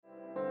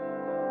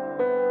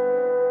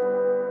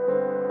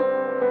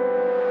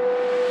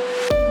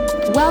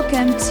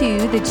Welcome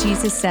to the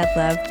Jesus Said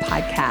Love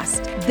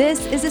podcast.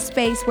 This is a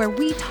space where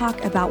we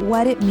talk about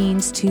what it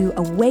means to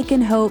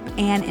awaken hope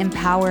and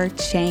empower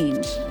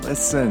change.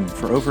 Listen,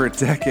 for over a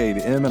decade,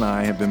 Em and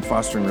I have been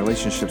fostering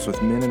relationships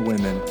with men and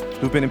women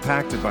who've been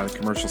impacted by the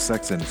commercial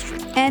sex industry.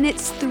 And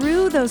it's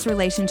through those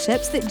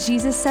relationships that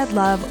Jesus Said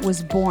Love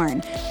was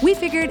born. We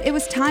figured it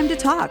was time to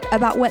talk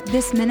about what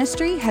this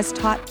ministry has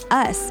taught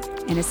us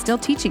and is still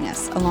teaching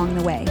us along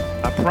the way.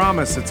 I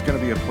promise it's going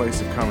to be a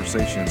place of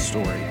conversation and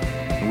story.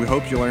 And we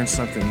hope you learn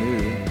something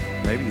new.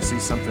 Maybe you see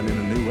something in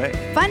a new way.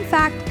 Fun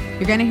fact,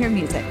 you're going to hear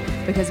music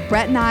because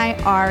Brett and I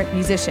are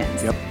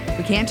musicians. Yep.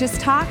 We can't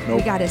just talk, Nope.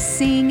 We got to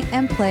sing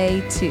and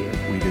play too.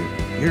 We do.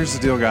 Here's the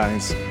deal,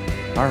 guys.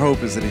 Our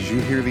hope is that as you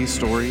hear these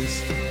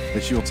stories,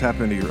 that you'll tap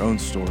into your own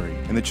story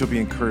and that you'll be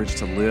encouraged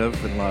to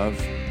live and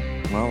love,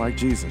 well, like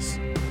Jesus.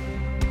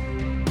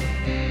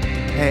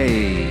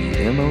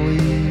 Hey,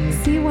 Emily.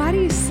 See, why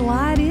do you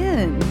slide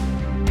in?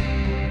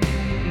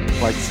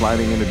 Like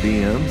sliding into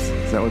DMs?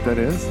 Is that what that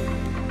is?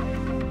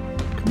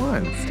 Come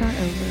on. Start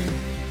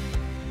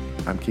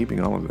over. I'm keeping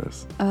all of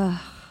this.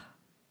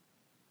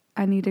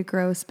 I need to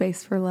grow a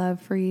space for love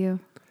for you.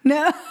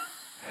 No.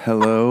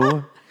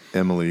 Hello,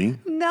 Emily.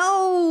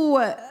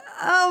 No.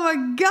 Oh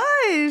my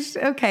gosh.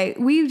 Okay.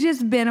 We've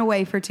just been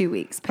away for 2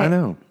 weeks. I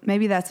know.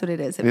 Maybe that's what it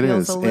is. It It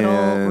feels is, a little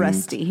and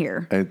rusty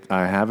here.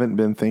 I haven't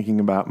been thinking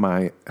about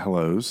my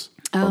hellos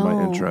or my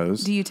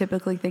intros. Do you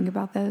typically think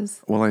about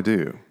those? Well, I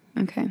do.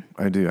 Okay.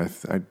 I do.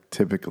 I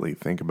typically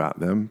think about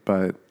them,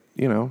 but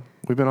you know,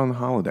 we've been on the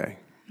holiday.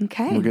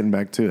 Okay. We're getting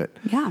back to it.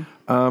 Yeah.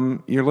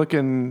 You're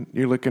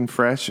looking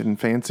fresh and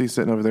fancy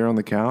sitting over there on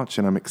the couch,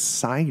 and I'm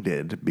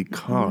excited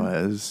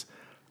because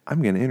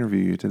I'm going to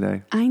interview you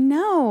today. I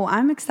know.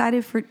 I'm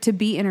excited to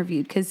be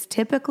interviewed because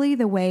typically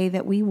the way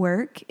that we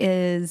work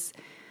is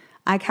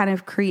I kind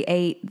of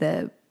create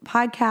the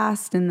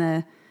podcast and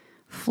the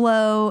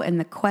flow and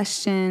the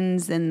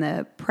questions and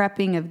the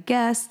prepping of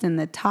guests and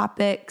the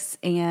topics.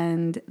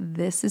 And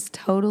this is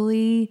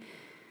totally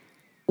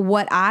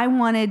what I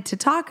wanted to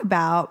talk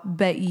about,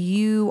 but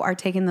you are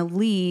taking the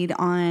lead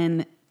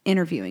on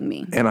interviewing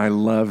me. And I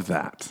love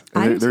that.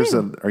 I do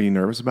too. Are you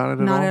nervous about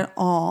it at all? Not at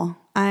all.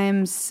 I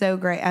am so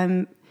great.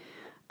 I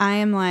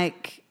am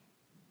like,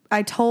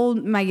 I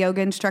told my yoga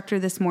instructor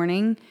this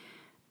morning,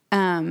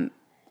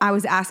 I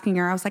was asking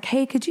her, I was like,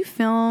 hey, could you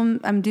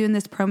film? I'm doing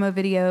this promo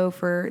video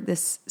for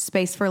this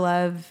Space for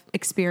Love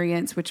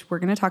experience, which we're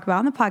going to talk about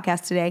on the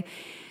podcast today.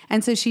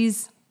 And so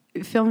she's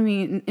filming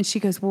me and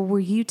she goes, well, will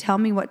you tell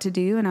me what to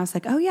do? And I was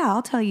like, oh yeah,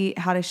 I'll tell you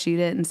how to shoot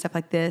it and stuff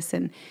like this.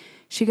 And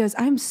she goes,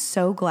 I'm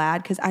so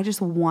glad because I just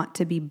want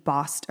to be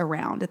bossed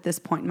around at this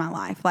point in my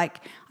life.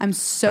 Like, I'm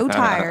so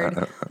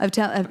tired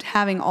of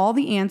having all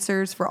the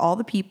answers for all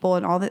the people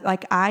and all that.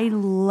 Like, I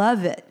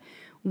love it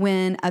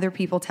when other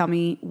people tell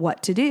me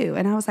what to do.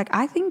 And I was like,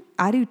 I think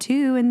I do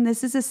too. And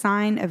this is a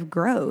sign of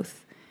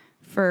growth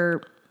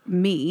for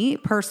me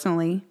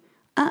personally.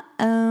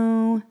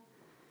 Uh-oh.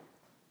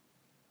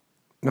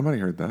 Nobody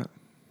heard that.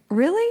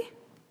 Really?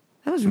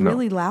 That was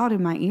really loud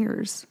in my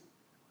ears.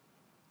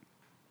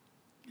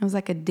 It was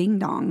like a ding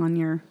dong on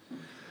your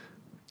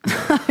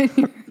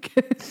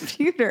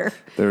computer.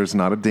 There's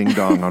not a ding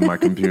dong on my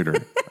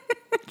computer.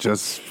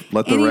 Just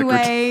let the record.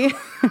 Anyway,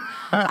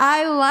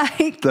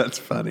 That's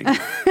funny.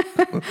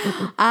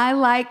 I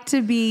like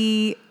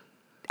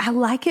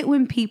it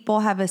when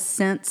people have a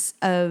sense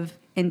of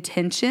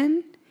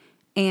intention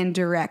and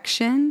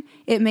direction.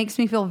 It makes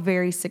me feel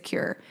very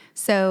secure.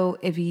 So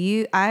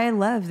I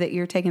love that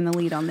you're taking the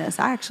lead on this.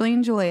 I actually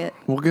enjoy it.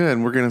 Well, good.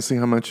 We're going to see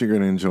how much you're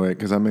going to enjoy it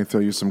because I may throw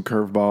you some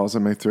curveballs. I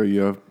may throw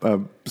you a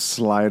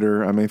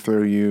slider. I may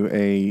throw you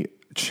a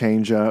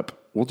change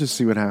up. We'll just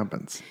see what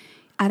happens.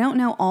 I don't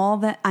know all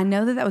that. I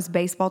know that was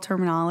baseball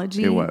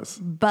terminology. It was.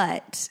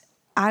 But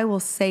I will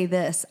say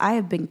this. I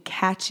have been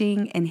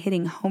catching and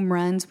hitting home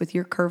runs with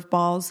your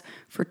curveballs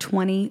for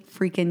 20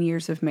 freaking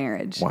years of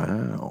marriage.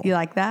 Wow. You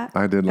like that?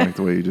 I did like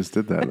the way you just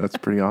did that. That's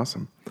pretty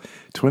awesome.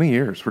 20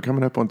 years. We're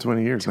coming up on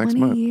 20 years next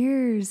month. 20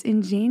 years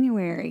in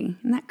January.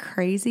 Isn't that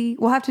crazy?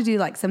 We'll have to do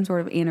like some sort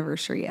of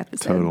anniversary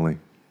episode. Totally.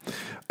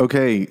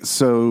 Okay,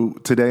 so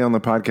today on the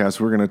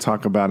podcast, we're going to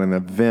talk about an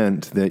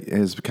event that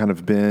has kind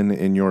of been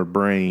in your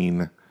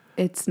brain.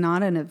 It's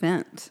not an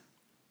event.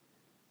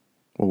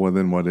 Well,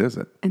 then what is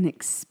it? An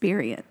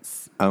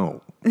experience.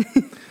 Oh.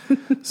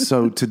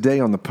 So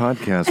today on the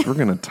podcast, we're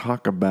going to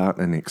talk about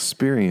an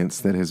experience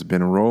that has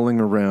been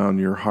rolling around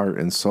your heart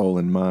and soul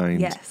and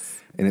mind. Yes.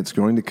 And it's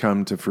going to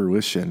come to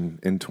fruition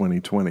in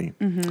 2020.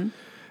 Mm-hmm.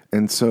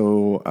 And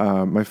so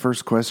my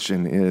first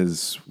question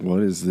is,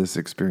 what is this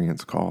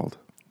experience called?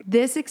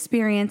 This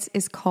experience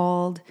is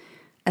called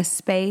A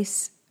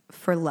Space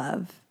for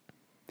Love.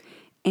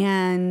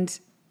 And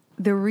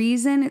the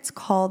reason it's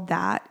called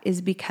that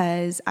is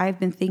because I've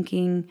been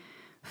thinking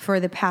for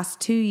the past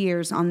 2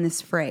 years on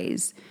this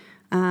phrase.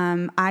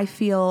 I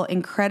feel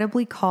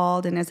incredibly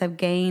called, and as I've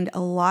gained a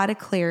lot of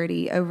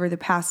clarity over the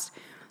past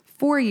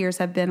 4 years,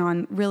 I've been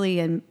on really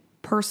a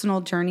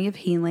personal journey of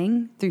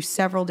healing through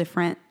several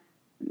different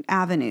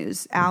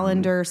avenues,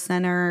 Allender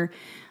Center,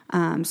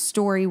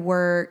 story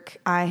work.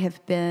 I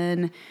have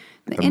been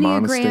the Enneagram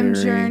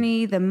monastery.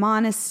 journey, the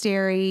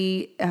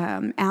monastery,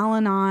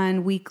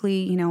 Al-Anon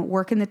weekly,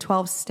 working the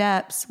 12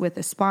 steps with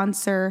a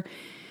sponsor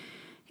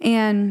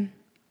and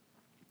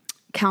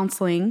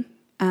counseling.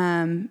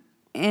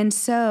 And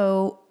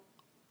so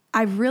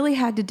I really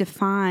had to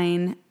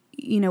define,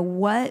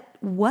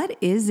 what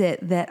is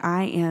it that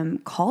I am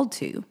called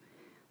to?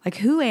 Like,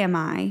 who am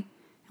I?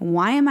 And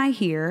why am I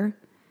here?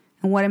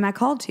 And what am I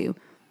called to?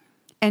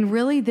 And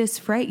really this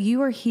phrase,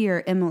 you are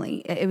here,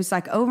 Emily. It was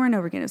like over and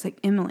over again. It was like,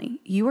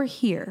 Emily, you are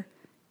here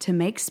to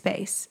make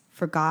space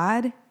for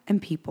God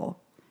and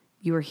people.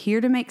 You are here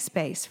to make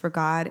space for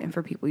God and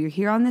for people. You're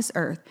here on this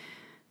earth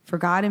for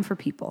God and for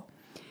people.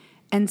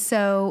 And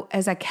so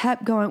as I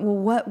kept going,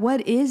 well,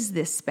 what is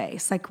this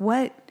space? Like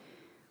what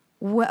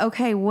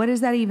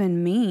does that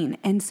even mean?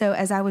 And so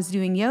as I was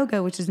doing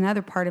yoga, which is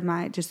another part of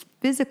my just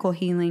physical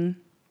healing,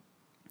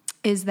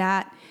 is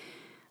that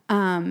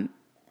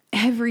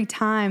every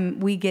time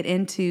we get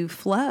into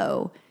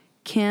flow,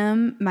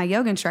 Kim, my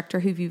yoga instructor,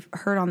 who you've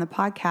heard on the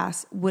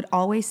podcast, would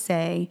always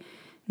say,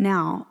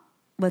 now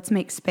let's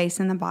make space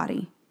in the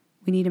body.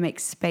 We need to make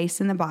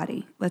space in the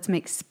body. Let's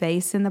make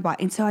space in the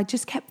body. And so I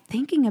just kept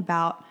thinking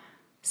about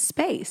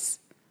space.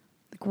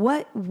 Like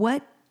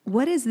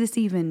what does this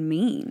even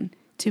mean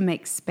to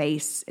make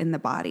space in the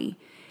body?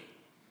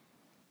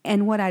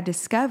 And what I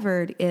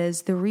discovered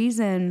is the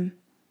reason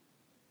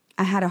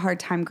I had a hard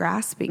time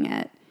grasping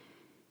it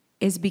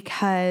is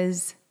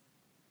because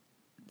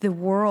the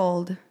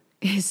world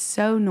is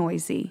so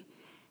noisy.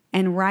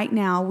 And right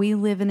now we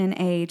live in an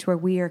age where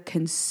we are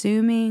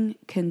consuming.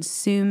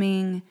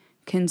 And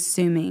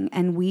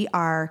we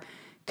are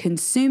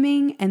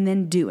consuming and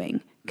then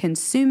doing.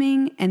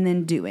 Consuming and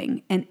then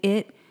doing. And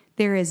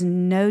there is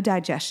no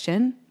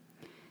digestion.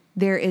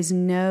 There is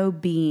no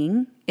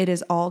being. It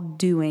is all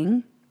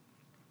doing.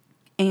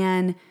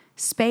 And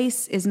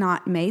space is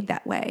not made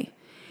that way.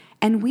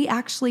 And we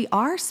actually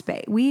are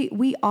space.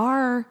 We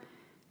are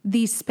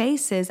these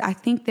spaces. I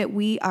think that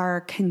we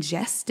are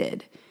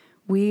congested.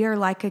 We are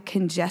like a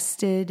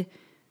congested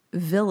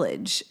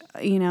village,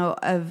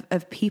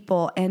 of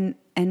people. And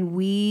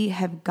we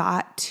have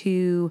got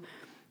to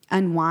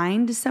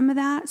unwind some of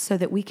that so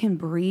that we can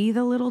breathe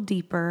a little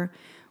deeper.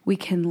 We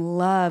can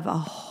love a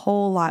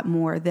whole lot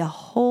more. The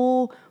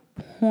whole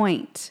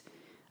point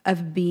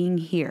of being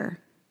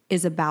here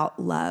is about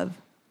love.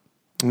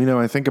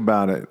 I think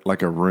about it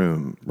like a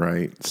room,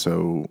 right?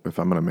 So if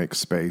I'm going to make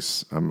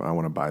space, I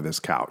want to buy this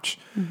couch.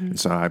 Mm-hmm. And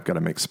so I've got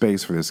to make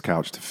space for this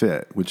couch to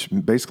fit, which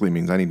basically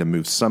means I need to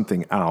move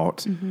something out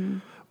mm-hmm.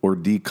 or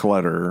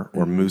declutter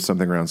or mm-hmm. move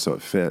something around so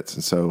it fits.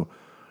 And so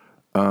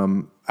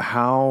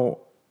how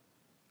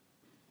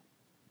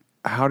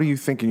do you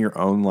think in your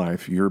own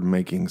life you're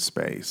making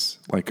space?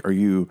 Like, are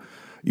you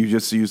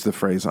just use the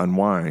phrase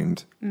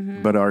unwind,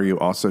 mm-hmm. but are you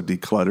also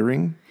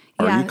decluttering?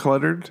 Are you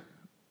cluttered?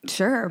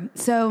 Sure.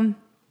 So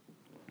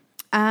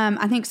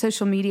I think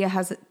social media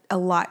has a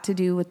lot to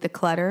do with the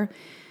clutter.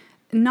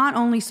 Not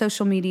only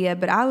social media,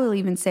 but I will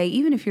even say,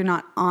 even if you're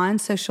not on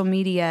social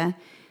media,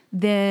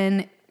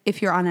 then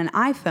if you're on an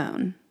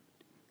iPhone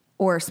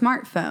or a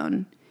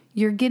smartphone,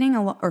 you're getting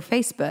or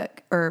Facebook,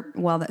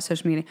 that's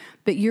social media,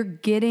 but you're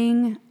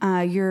getting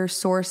your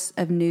source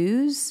of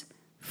news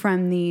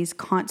from these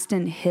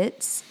constant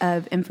hits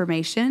of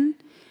information.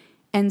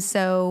 And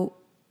so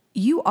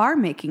you are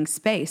making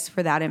space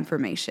for that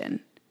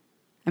information.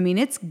 I mean,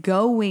 it's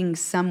going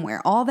somewhere.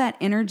 All that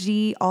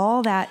energy,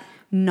 all that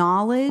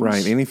knowledge.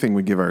 Right. Anything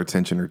we give our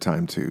attention or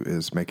time to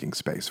is making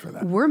space for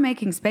that. We're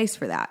making space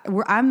for that.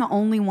 I'm the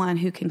only one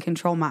who can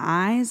control my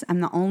eyes.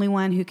 I'm the only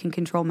one who can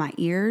control my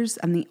ears.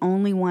 I'm the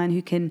only one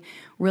who can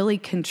really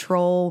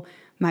control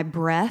my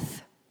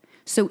breath.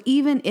 So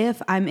even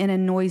if I'm in a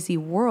noisy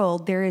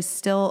world, there is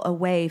still a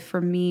way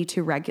for me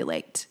to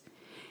regulate.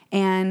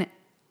 And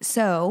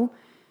so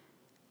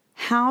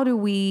how do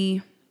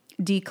we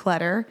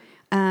declutter?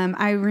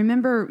 I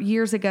remember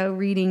years ago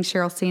reading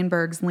Sheryl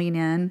Sandberg's Lean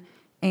In,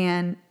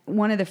 and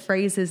one of the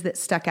phrases that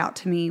stuck out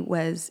to me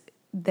was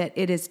that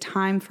it is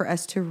time for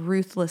us to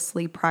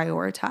ruthlessly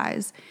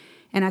prioritize.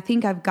 And I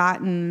think I've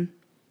gotten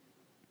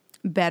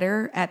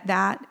better at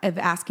that, of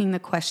asking the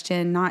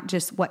question, not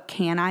just what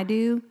can I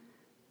do?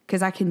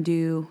 Because I can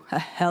do a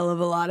hell of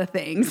a lot of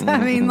things. I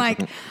mean,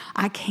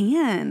 I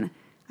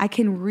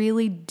can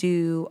really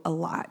do a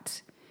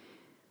lot.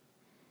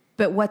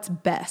 But what's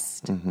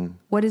best? Mm-hmm.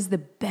 What is the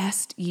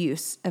best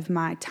use of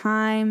my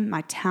time,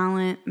 my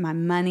talent, my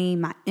money,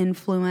 my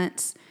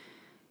influence?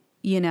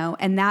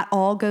 And that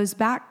all goes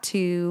back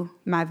to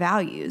my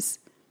values.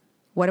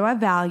 What do I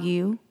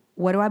value?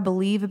 What do I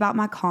believe about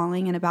my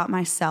calling and about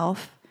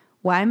myself?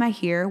 Why am I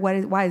here?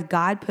 Why has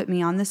God put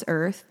me on this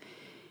earth?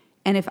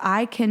 And if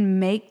I can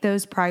make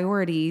those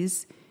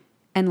priorities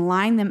and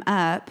line them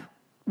up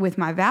with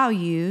my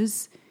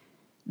values,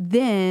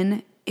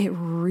 then it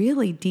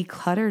really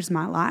declutters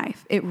my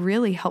life. It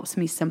really helps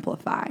me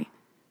simplify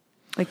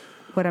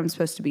what I'm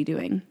supposed to be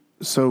doing.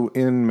 So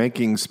in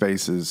making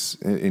spaces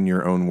in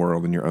your own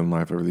world, in your own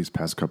life over these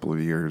past couple of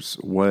years,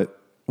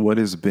 what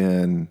what's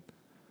been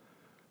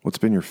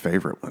your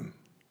favorite one?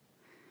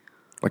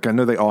 Like, I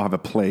know they all have a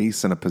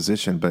place and a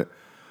position, but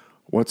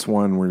what's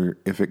one where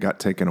if it got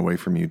taken away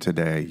from you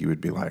today, you would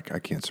be like, I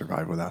can't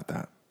survive without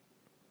that?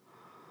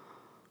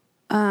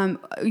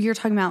 You're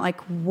talking about like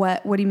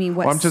what do you mean?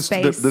 What I'm just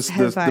space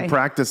the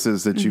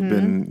practices that you've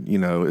been,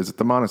 is it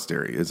the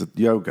monastery? Is it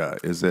yoga?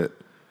 Is it?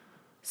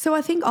 So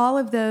I think all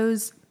of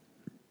those,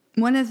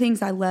 one of the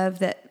things I love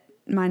that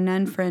my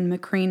nun friend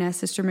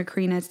Sister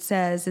Macrina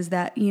says is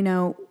that,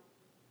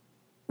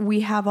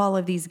 we have all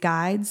of these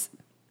guides.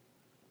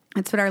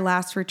 That's what our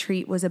last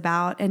retreat was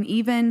about. And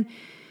even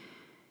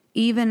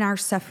our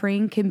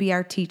suffering can be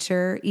our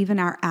teacher, even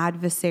our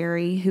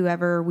adversary,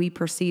 whoever we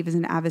perceive as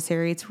an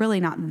adversary. It's really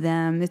not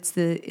them. It's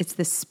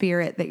the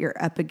spirit that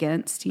you're up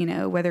against,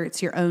 whether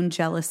it's your own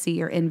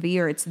jealousy or envy,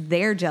 or it's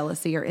their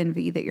jealousy or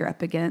envy that you're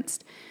up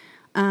against.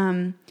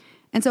 And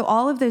so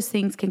all of those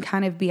things can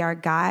kind of be our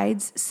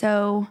guides.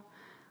 So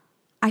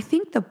I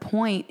think the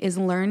point is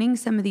learning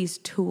some of these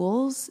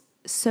tools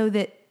so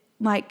that,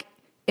 like,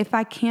 if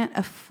I can't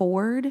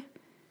afford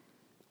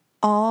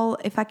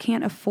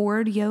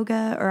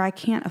yoga, or I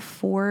can't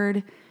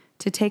afford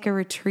to take a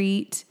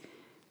retreat,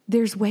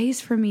 there's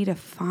ways for me to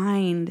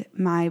find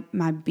my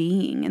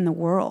being in the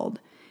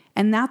world.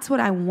 And that's what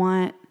I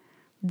want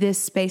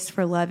this Space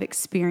for Love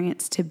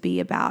experience to be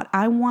about.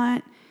 I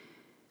want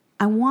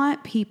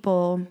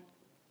people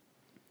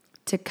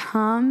to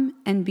come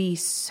and be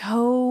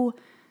so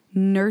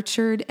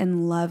nurtured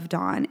and loved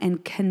on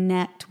and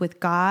connect with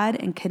God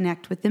and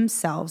connect with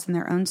themselves and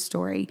their own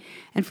story.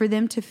 And for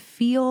them to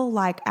feel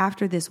like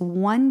after this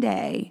one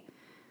day,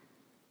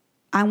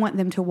 I want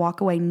them to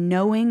walk away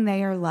knowing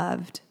they are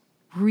loved,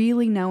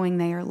 really knowing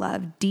they are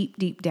loved deep,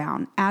 deep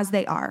down as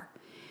they are.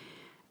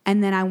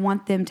 And then I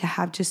want them to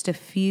have just a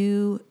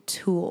few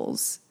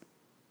tools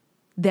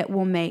that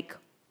will make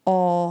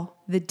all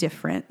the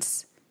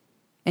difference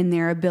in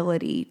their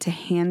ability to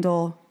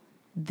handle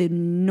the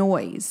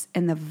noise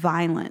and the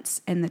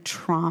violence and the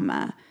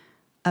trauma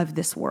of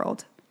this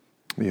world.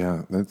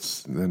 Yeah,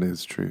 that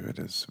is true. It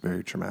is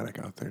very traumatic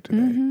out there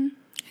today.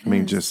 I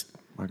mean, just,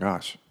 my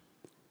gosh,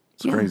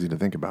 it's crazy to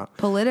think about.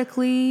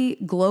 Politically,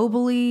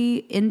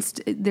 globally,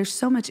 there's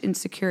so much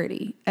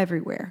insecurity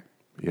everywhere,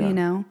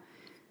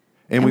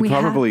 And we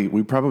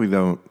probably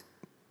don't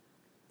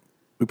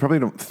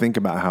think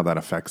about how that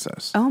affects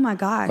us. Oh my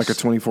gosh. Like a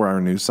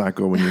 24-hour news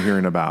cycle when you're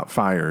hearing about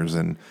fires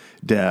and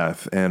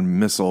death and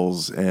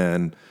missiles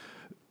and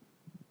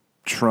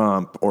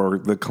Trump or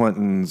the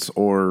Clintons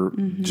or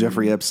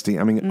Jeffrey Epstein.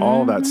 I mean,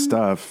 all that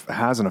stuff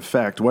has an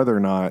effect, whether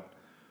or not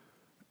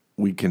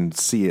we can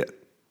see it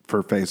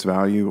for face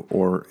value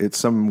or it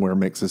somewhere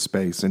makes a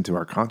space into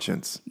our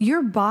conscience.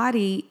 Your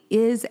body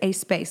is a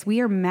space. We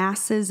are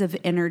masses of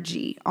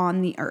energy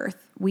on the earth.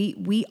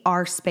 We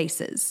are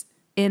spaces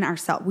in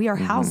ourselves. We are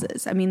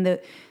houses. I mean, the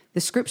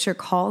scripture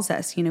calls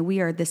us, we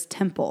are this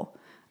temple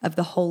of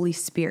the Holy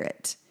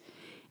Spirit.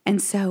 And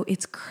so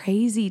it's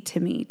crazy to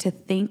me to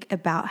think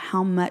about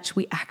how much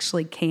we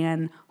actually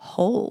can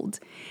hold.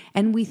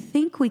 And we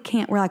think we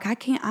can't. We're like, I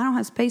don't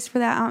have space for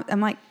that.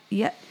 I'm like,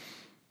 yeah,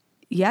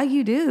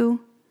 you do.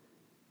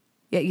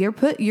 Yeah,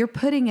 you're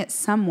putting it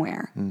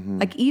somewhere.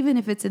 Like, even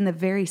if it's in the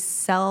very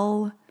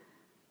cell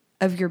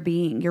of your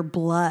being, your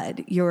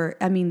blood,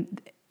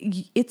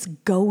 it's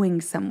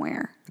going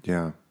somewhere.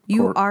 Yeah.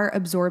 You are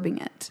absorbing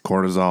it.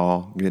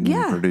 Cortisol getting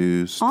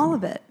produced. All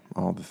of it.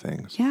 All the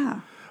things.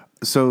 Yeah.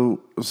 So,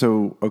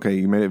 okay,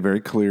 you made it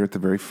very clear at the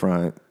very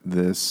front,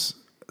 this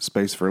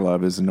Space for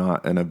Love is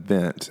not an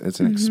event. It's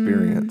an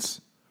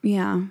experience.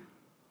 Yeah.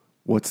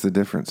 What's the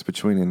difference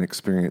between an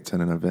experience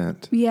and an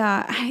event?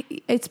 Yeah.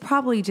 It's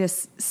probably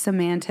just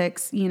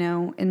semantics,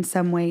 in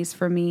some ways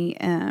for me.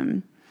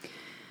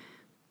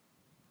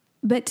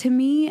 But to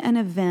me, an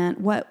event,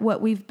 what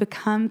we've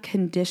become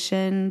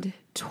conditioned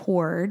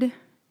toward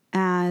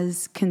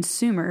as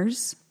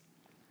consumers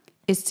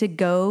is to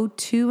go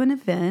to an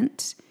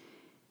event,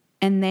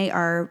 and they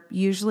are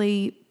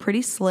usually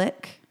pretty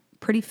slick,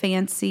 pretty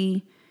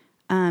fancy.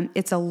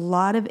 It's a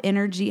lot of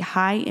energy,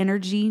 high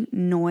energy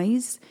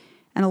noise,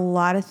 and a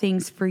lot of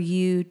things for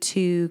you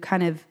to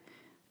kind of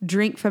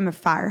drink from a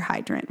fire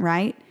hydrant,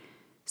 right?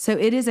 So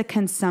it is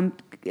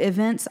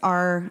events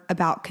are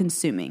about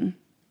consuming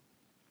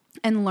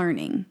and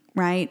learning,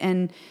 right?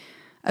 And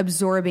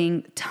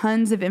absorbing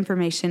tons of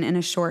information in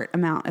a short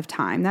amount of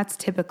time. That's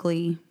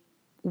typically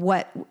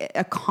what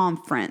a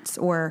conference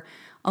or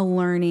a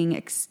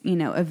learning,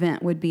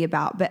 event would be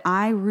about. But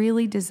I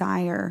really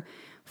desire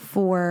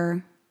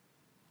for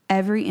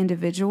every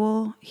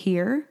individual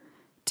here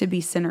to be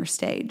center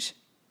stage.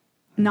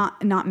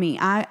 Not me.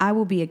 I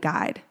will be a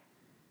guide.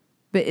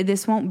 But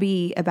this won't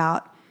be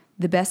about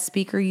the best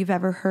speaker you've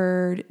ever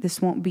heard.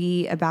 This won't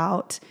be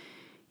about,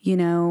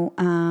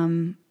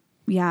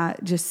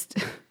 just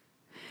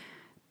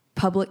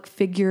public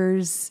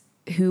figures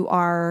who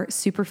are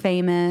super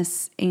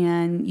famous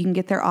and you can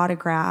get their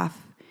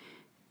autograph.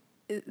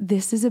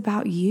 This is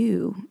about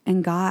you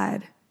and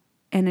God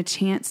and a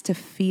chance to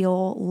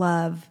feel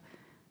love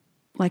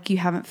like you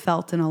haven't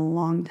felt in a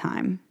long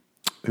time.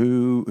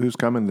 who's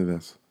coming to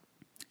this?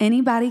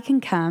 Anybody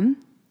can come.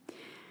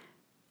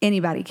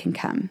 Anybody can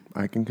come.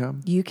 I can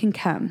come? You can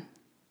come.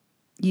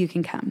 You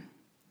can come.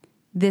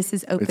 This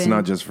is open. It's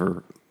not just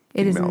for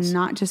females. It is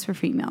not just for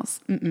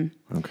females. Mm-mm.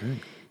 Okay.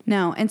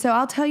 No. And so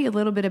I'll tell you a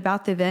little bit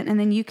about the event, and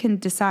then you can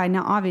decide.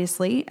 Now,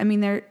 obviously, I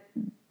mean,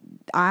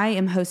 I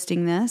am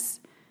hosting this.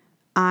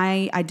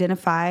 I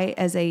identify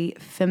as a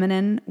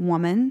feminine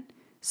woman.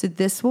 So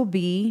this will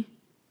be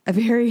a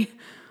very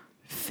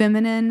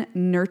feminine,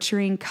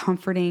 nurturing,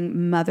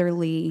 comforting,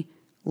 motherly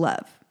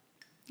love.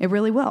 It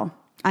really will.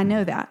 I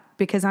know that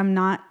because I'm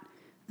not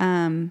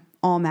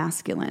all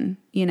masculine,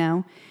 you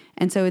know?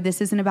 And so this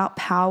isn't about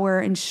power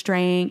and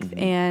strength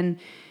and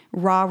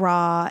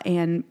rah-rah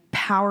and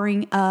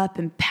powering up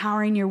and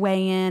powering your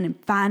way in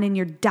and finding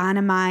your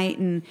dynamite.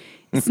 And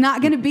it's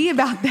not going to be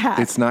about that.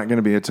 It's not going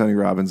to be a Tony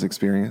Robbins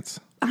experience.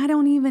 I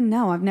don't even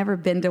know. I've never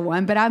been to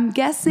one, but I'm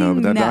guessing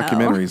no. But that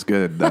documentary's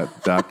good. That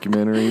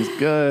documentary's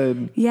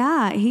good.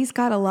 Yeah, he's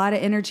got a lot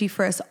of energy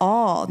for us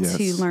all Yes.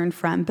 to learn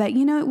from. But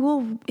you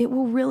know, it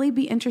will really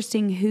be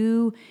interesting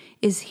who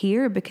is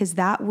here because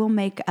that will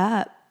make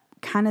up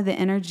kind of the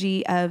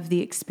energy of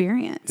the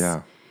experience.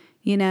 Yeah.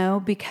 You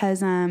know,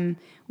 because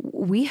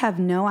we have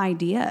no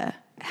idea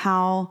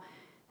how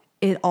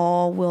it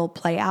all will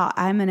play out.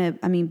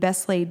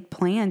 Best laid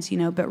plans, you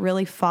know, but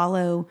really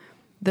follow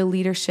the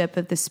leadership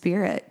of the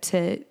Spirit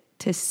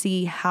to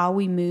see how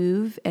we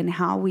move and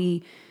how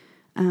we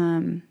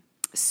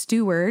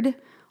steward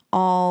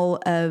all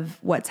of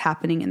what's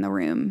happening in the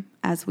room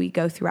as we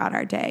go throughout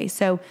our day.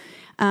 So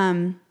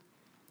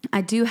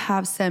I do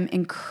have some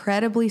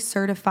incredibly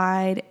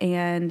certified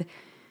and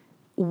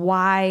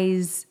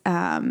wise,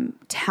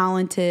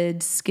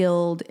 talented,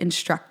 skilled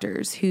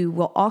instructors who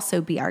will also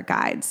be our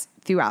guides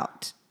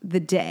throughout the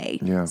day.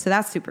 Yeah. So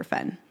that's super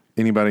fun.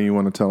 Anybody you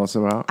want to tell us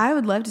about? I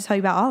would love to tell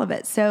you about all of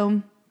it.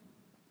 So,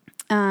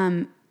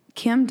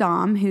 Kim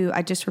Dom, who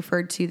I just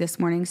referred to this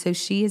morning, so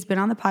she has been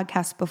on the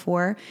podcast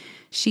before.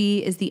 She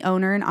is the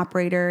owner and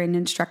operator and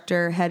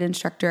head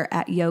instructor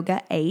at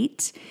Yoga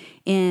 8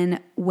 in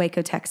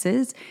Waco,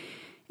 Texas.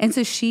 And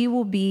so she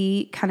will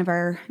be kind of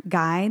our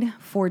guide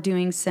for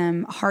doing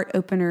some heart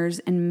openers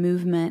and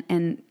movement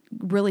and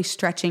really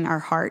stretching our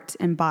heart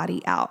and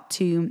body out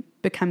to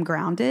become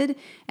grounded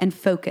and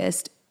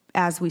focused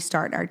as we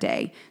start our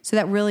day. So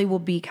that really will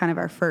be kind of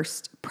our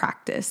first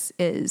practice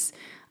is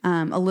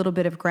a little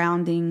bit of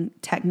grounding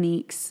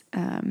techniques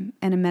and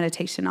a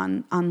meditation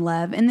on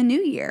love in the new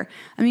year.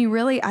 I mean,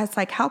 really, I was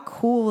like, how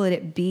cool would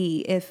it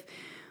be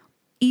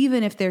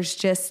even if there's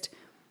just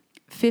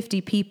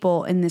 50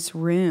 people in this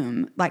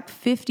room, like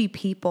 50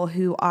 people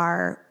who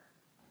are,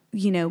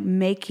 you know,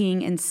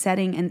 making and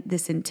setting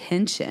this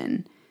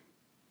intention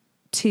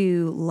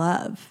to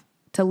love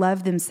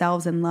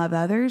themselves and love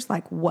others.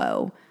 Like,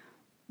 whoa.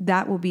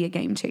 That will be a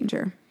game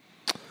changer.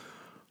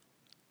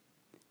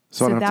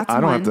 So I don't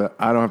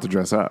have to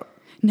dress up.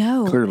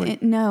 No, clearly.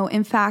 No.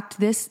 In fact,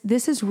 this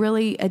is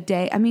really a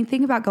day. I mean,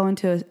 think about going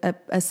to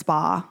a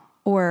spa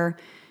or,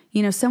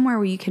 you know, somewhere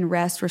where you can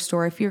rest,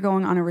 restore. If you're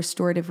going on a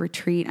restorative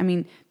retreat, I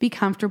mean, be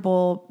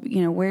comfortable,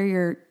 you know, wear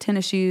your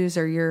tennis shoes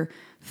or your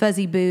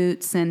fuzzy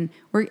boots. And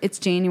it's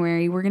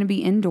January. We're going to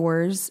be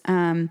indoors.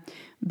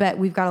 But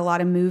we've got a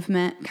lot of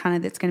movement kind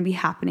of that's going to be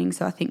happening.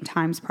 So I think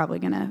time's probably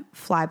going to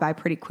fly by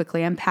pretty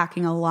quickly. I'm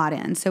packing a lot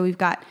in. So we've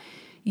got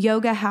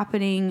yoga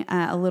happening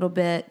a little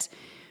bit.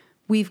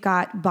 We've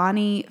got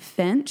Bonnie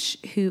Finch,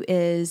 who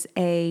is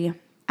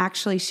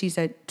she's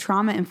a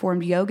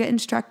trauma-informed yoga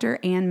instructor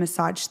and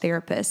massage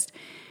therapist.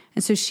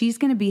 And so she's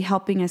going to be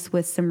helping us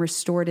with some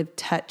restorative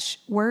touch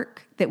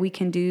work that we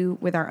can do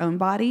with our own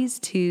bodies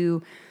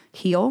to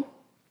heal.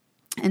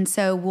 And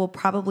so we'll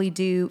probably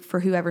do,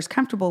 for whoever's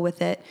comfortable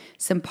with it,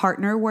 some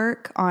partner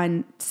work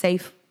on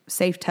safe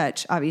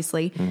touch,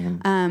 obviously.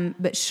 Mm-hmm.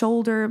 But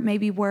shoulder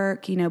maybe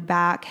work, you know,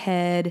 back,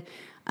 head,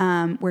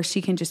 where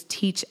she can just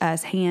teach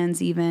us,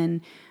 hands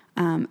even,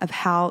 of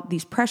how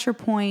these pressure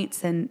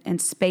points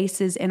and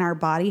spaces in our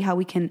body, how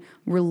we can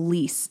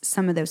release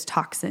some of those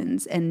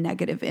toxins and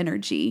negative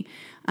energy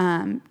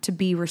to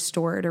be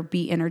restored or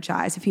be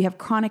energized. If you have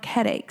chronic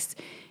headaches,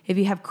 if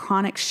you have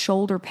chronic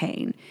shoulder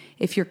pain,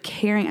 if you're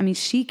carrying, I mean,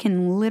 she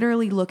can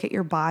literally look at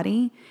your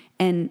body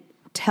and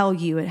tell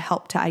you and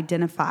help to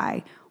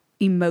identify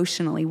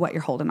emotionally what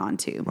you're holding on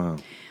to. Wow.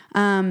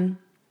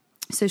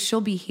 So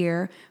she'll be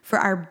here for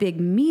our big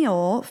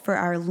meal. For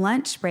our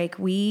lunch break,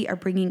 we are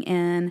bringing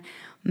in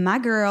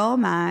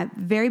my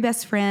very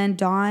best friend,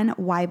 Dawn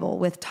Weibel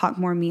with Talk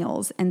More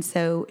Meals. And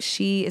so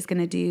she is going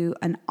to do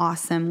an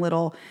awesome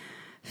little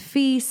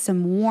feast,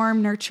 some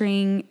warm,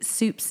 nurturing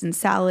soups and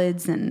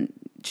salads and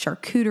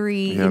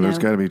charcuterie. Yeah, there's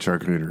got to be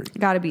charcuterie.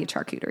 Got to be a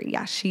charcuterie.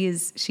 Yeah,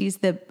 she's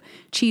the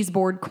cheese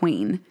board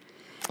queen.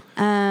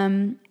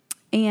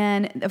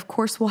 And of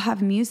course, we'll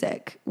have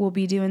music. We'll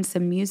be doing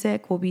some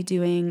music. We'll be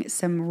doing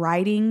some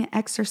writing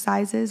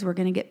exercises. We're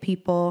going to get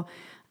people,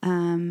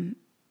 working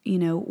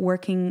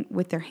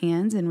with their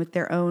hands and with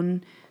their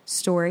own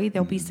story.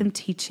 There'll be some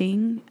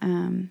teaching.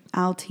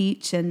 I'll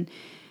teach, and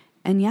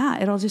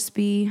yeah, it'll just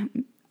be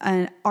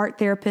an art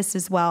therapist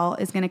as well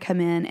is going to come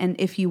in. And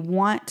if you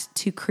want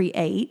to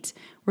create,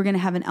 we're going to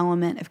have an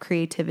element of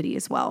creativity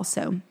as well.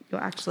 So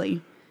you'll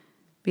actually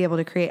be able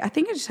to create. I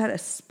think I just had a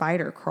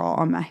spider crawl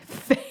on my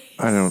face.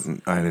 I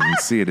didn't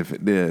see it if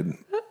it did.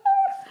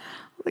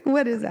 Like,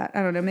 what is that?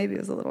 I don't know. Maybe it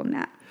was a little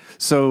gnat.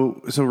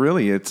 So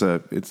really it's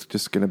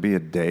just going to be a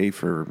day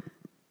for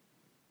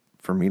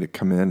me to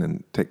come in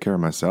and take care of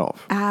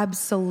myself.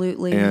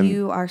 Absolutely. And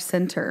you are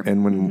center.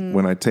 And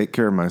when I take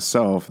care of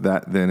myself,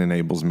 that then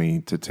enables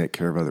me to take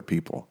care of other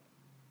people.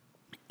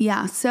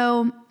 Yeah.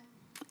 So,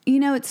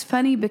 it's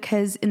funny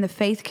because in the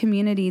faith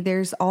community,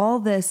 there's all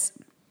this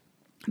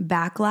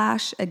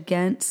backlash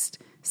against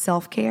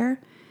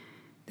self-care.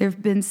 There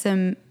have been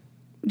some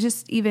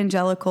just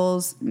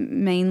evangelicals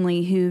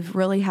mainly who've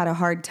really had a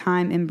hard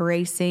time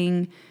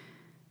embracing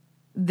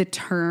the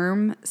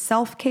term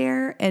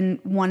self-care and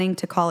wanting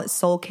to call it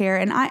soul care.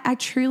 And I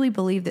truly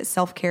believe that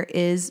self-care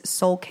is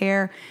soul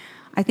care.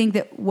 I think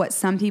that what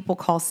some people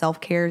call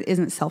self-care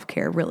isn't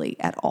self-care really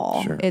at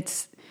all. Sure.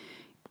 It's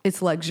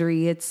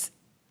luxury. It's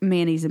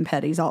manis and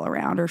petties all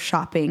around, or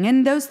shopping.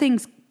 And those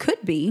things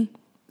could be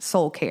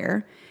soul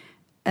care,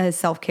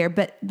 self-care,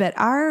 but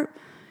our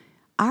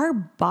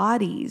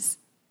bodies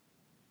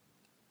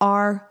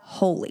are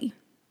holy.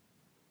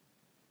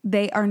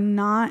 They are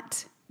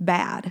not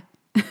bad.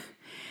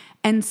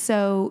 And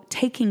so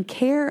taking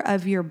care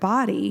of your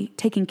body,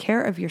 taking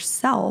care of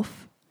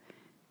yourself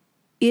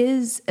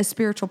is a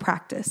spiritual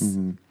practice.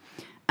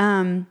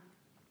 Mm-hmm.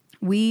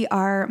 We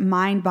are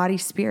mind, body,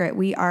 spirit.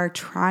 We are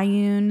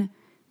triune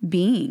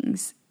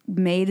beings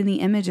made in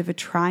the image of a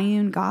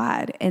triune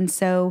God. And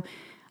so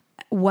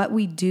what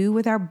we do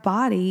with our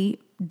body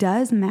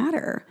does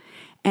matter.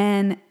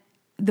 And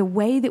the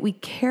way that we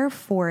care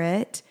for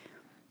it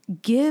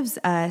gives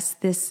us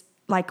this,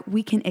 like,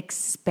 we can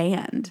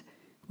expand.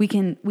 We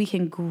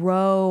can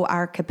grow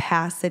our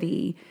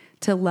capacity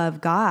to love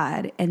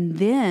God and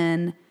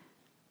then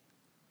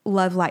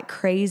love like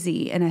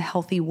crazy in a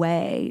healthy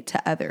way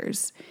to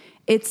others.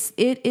 It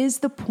is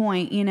the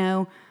point,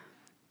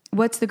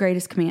 what's the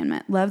greatest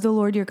commandment? Love the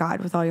Lord your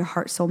God with all your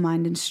heart, soul,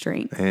 mind, and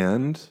strength.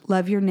 And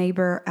love your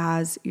neighbor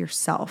as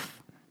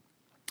yourself.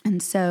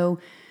 And so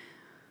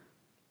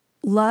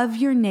love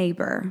your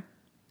neighbor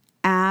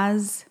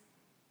as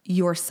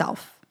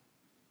yourself.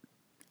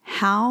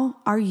 How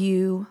are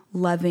you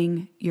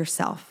loving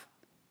yourself?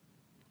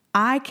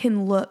 I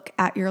can look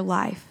at your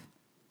life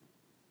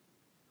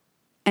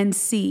and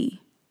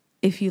see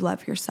if you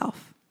love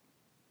yourself.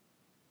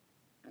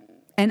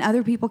 And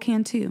other people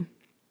can too.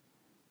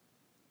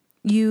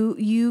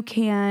 You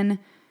can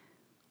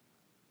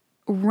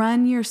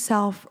run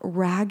yourself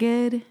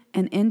ragged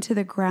and into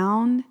the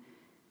ground,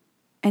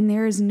 and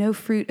there is no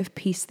fruit of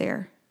peace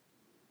there.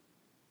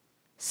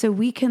 So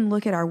we can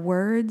look at our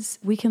words,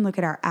 we can look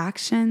at our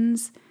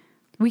actions,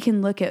 we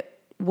can look at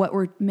what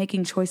we're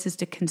making choices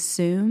to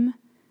consume,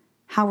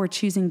 how we're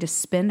choosing to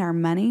spend our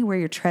money. Where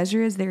your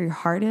treasure is, there your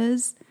heart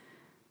is.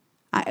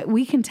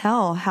 We can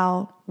tell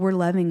how we're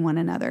loving one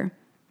another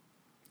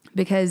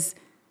because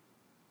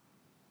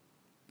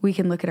we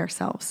can look at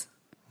ourselves.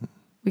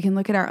 We can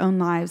look at our own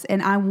lives.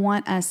 And I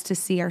want us to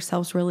see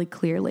ourselves really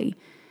clearly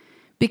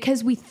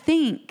because we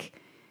think,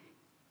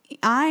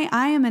 I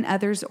am an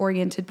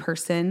others-oriented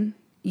person.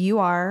 You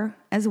are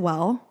as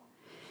well.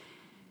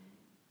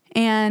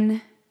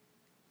 And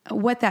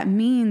what that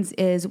means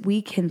is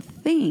we can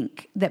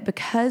think that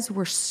because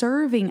we're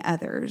serving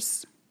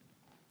others,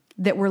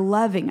 that we're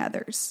loving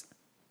others.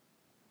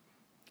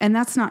 And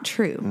that's not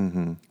true.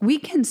 Mm-hmm. We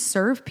can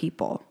serve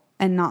people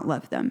and not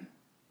love them.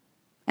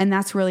 And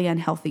that's really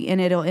unhealthy,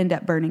 and it'll end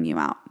up burning you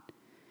out.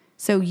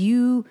 So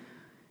you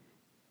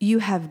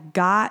have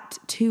got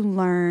to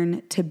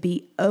learn to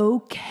be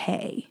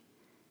okay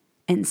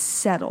and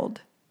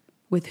settled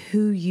with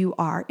who you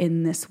are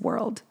in this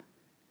world.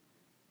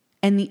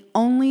 And the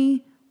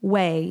only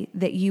way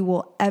that you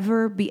will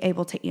ever be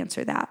able to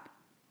answer that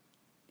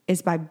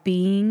is by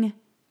being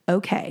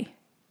okay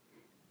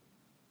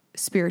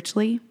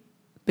spiritually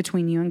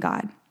between you and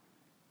God.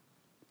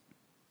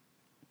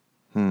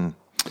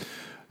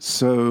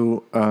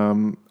 So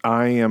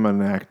I am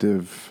an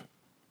active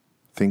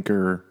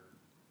thinker.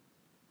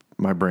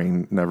 My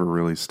brain never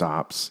really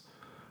stops.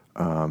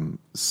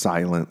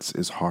 Silence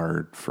is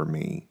hard for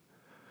me.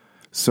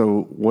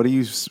 So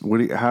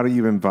how do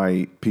you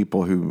invite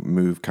people who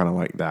move kind of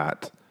like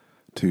that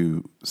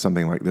to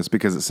something like this?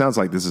 Because it sounds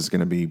like this is going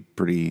to be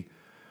pretty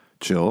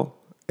chill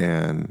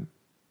and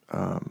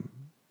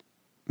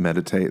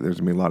meditate. There's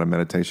going to be a lot of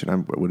meditation, I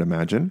would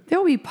imagine. There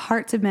will be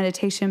parts of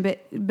meditation,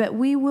 but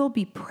we will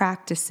be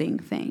practicing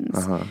things.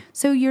 Uh-huh.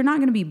 So you're not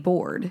going to be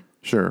bored.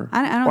 Sure.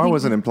 I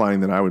wasn't implying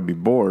that I would be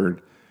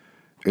bored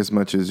as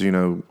much as,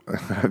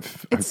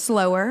 it's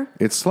slower.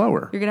 It's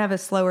slower. You're going to have a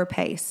slower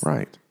pace.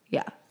 Right.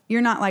 Yeah.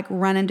 You're not like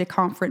running to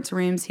conference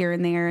rooms here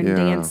and there and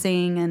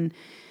dancing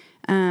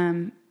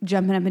and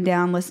jumping up and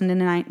down, listening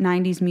to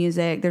 90s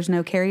music. There's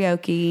no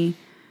karaoke.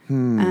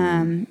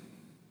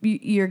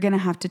 You're going to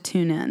have to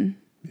tune in.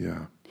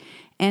 Yeah.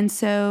 And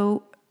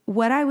so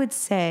what I would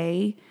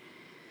say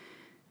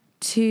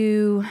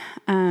to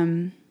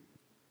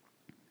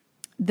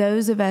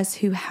those of us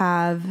who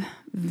have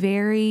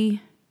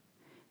very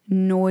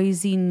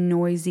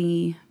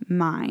noisy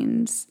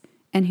minds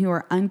and who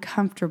are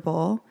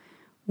uncomfortable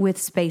with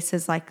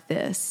spaces like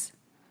this,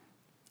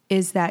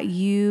 is that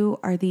you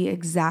are the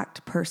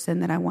exact person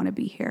that I want to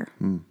be here.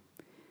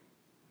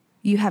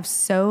 You have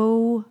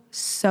so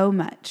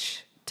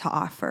much to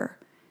offer,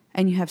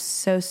 and you have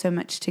so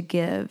much to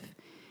give.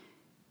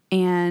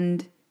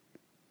 And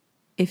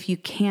if you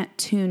can't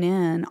tune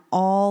in,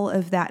 all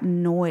of that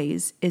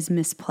noise is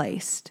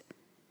misplaced.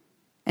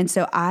 And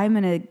so I'm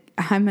going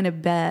to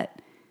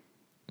bet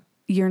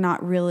you're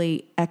not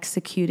really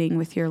executing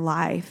with your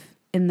life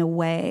in the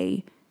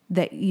way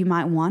that you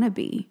might want to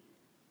be.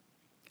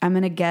 I'm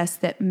going to guess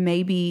that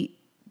maybe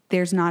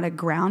there's not a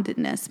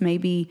groundedness.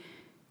 Maybe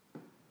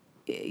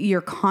you're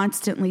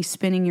constantly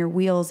spinning your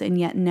wheels and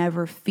yet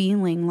never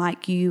feeling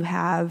like you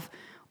have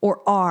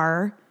or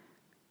are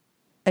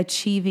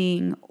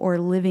achieving or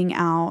living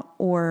out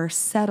or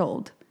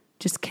settled,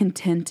 just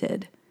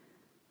contented.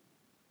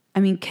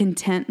 I mean,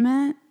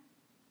 contentment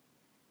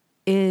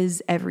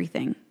is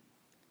everything.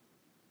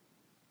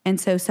 And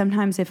so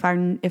sometimes if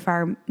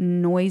our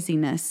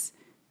noisiness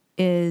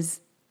is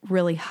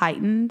really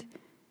heightened,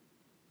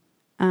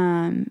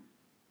 and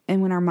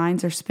when our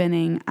minds are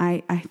spinning,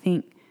 I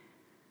think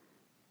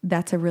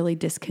that's a really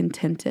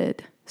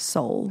discontented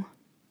soul.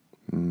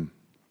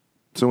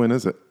 So when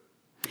is it?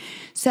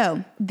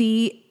 So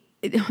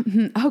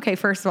okay,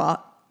 first of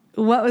all,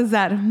 what was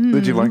that?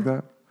 Did you like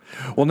that?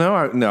 Well,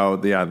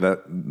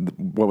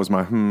 what was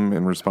my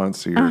in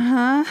response to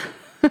your?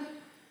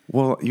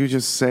 Well, you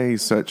just say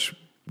such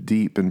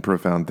deep and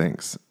profound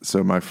things.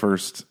 So my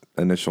first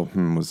initial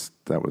was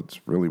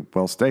really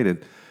well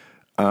stated.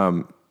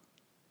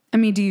 I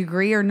mean, do you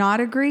agree or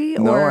not agree?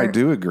 No, I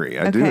do agree.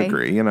 I do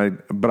agree.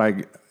 But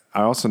I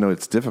also know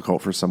it's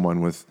difficult for someone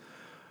with,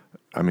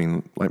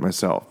 like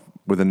myself,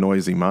 with a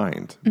noisy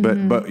mind.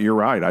 But you're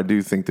right. I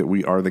do think that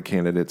we are the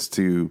candidates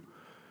to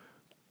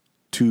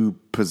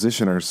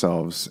position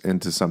ourselves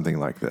into something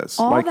like this.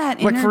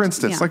 For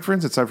instance,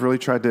 I've really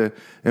tried to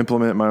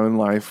implement in my own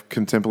life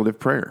contemplative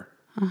prayer.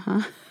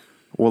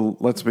 Well,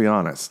 let's be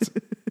honest.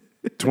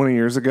 20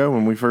 years ago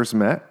when we first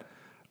met,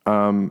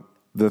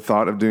 the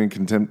thought of doing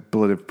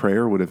contemplative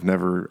prayer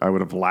I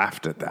would have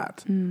laughed at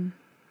that.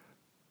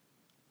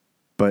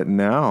 But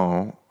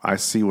now I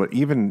see what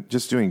even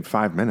just doing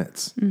 5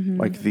 minutes,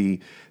 like the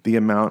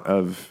amount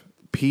of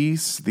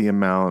peace, the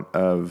amount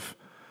of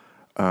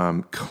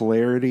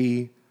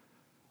clarity,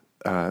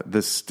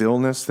 the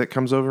stillness that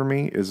comes over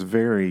me is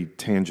very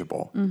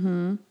tangible.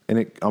 And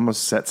it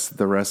almost sets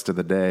the rest of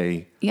the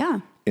day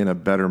in a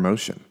better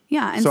motion.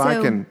 Yeah. And so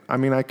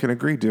I can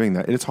agree doing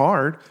that. It's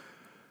hard,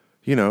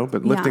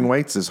 but lifting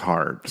weights is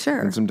hard.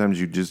 Sure. And sometimes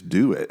you just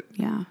do it.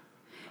 Yeah.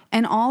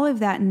 And all of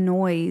that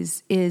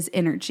noise is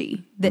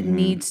energy that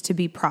needs to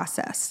be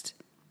processed.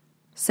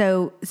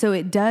 So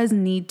it does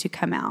need to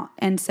come out.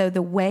 And so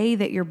the way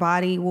that your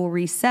body will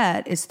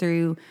reset is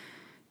through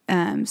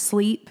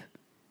sleep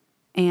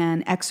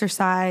and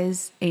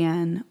exercise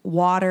and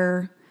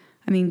water.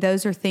 I mean,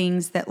 those are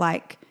things that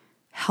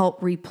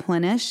help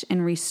replenish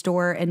and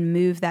restore and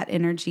move that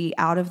energy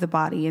out of the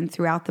body and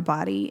throughout the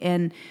body.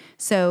 And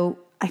so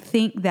I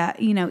think that,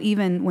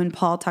 even when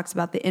Paul talks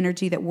about the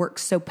energy that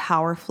works so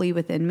powerfully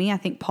within me, I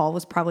think Paul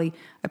was probably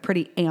a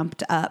pretty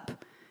amped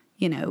up,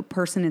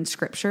 person in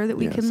scripture that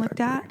we can look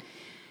at.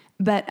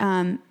 But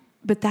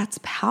that's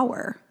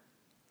power.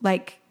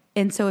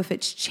 And so if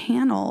it's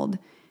channeled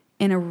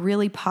in a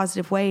really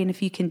positive way, and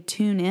if you can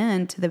tune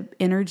in to the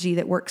energy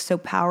that works so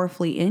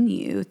powerfully in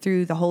you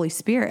through the Holy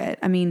Spirit,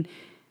 I mean,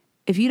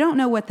 if you don't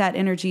know what that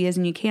energy is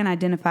and you can't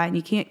identify it and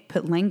you can't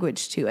put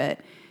language to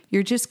it,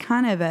 you're just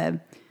kind of a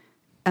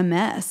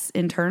mess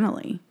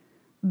internally.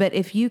 But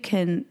if you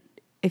can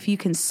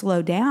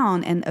slow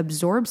down and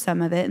absorb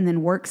some of it and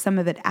then work some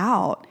of it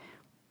out,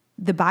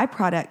 the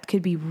byproduct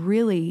could be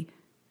really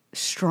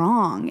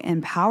strong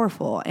and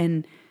powerful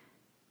and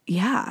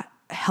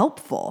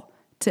helpful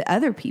to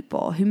other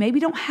people who maybe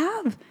don't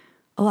have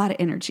a lot of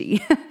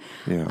energy.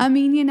 Yeah. I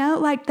mean,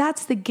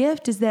 that's the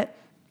gift, is that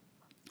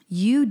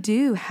you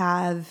do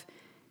have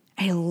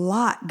a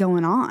lot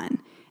going on,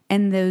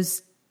 and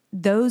those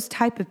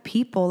type of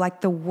people,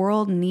 the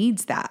world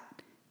needs that.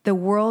 The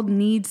world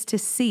needs to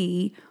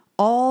see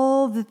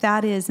all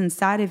that is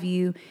inside of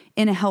you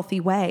in a healthy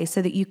way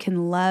so that you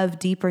can love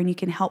deeper and you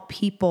can help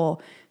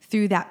people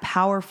through that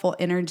powerful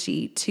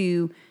energy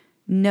to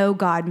know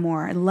God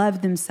more and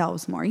love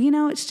themselves more.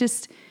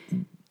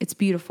 It's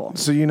beautiful.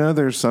 So,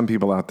 there's some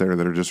people out there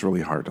that are just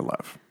really hard to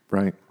love,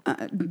 right?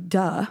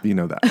 Duh. You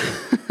know that.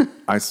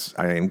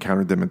 I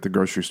encountered them at the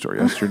grocery store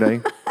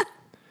yesterday.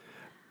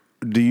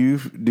 Do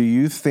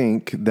you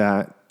think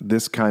that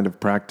this kind of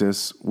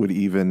practice would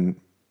even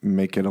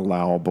make it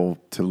allowable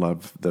to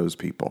love those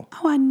people?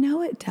 Oh, I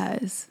know it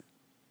does.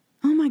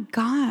 Oh my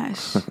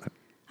gosh.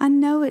 I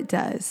know it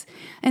does.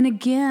 And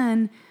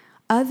again,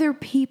 other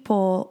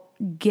people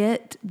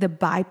get the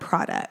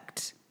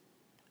byproduct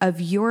of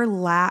your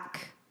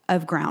lack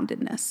of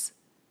groundedness.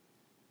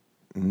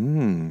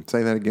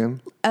 Say that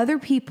again. Other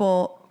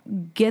people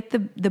get the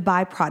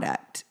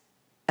byproduct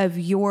of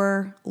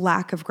your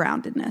lack of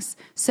groundedness.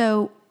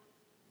 So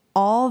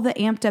all the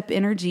amped up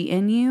energy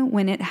in you,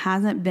 when it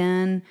hasn't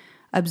been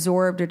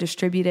absorbed or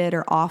distributed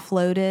or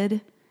offloaded,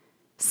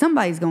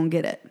 somebody's going to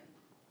get it.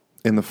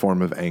 In the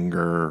form of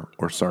anger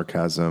or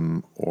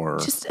sarcasm or...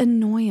 Just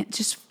annoying,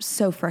 just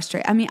so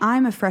frustrating. I mean,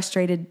 I'm a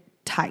frustrated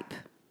type.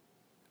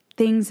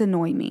 Things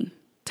annoy me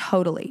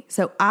totally.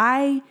 So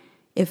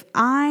if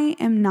I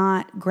am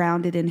not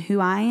grounded in who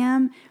I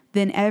am,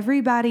 then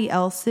everybody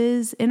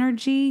else's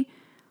energy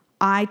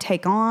I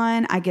take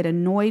on, I get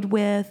annoyed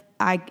with,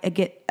 I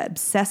get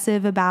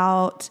obsessive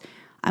about,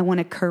 I want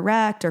to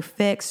correct or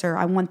fix, or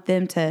I want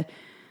them to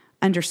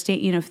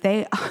understand,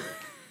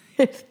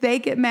 if they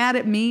get mad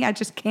at me, I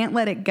just can't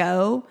let it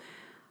go.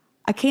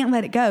 I can't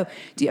let it go.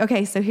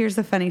 Okay, so here's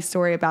the funny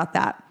story about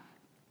that.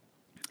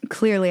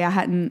 Clearly, I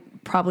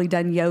hadn't probably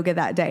done yoga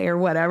that day or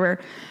whatever.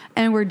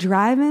 And we're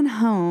driving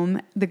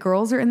home. The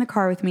girls are in the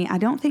car with me. I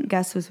don't think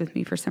Gus was with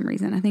me for some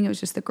reason. I think it was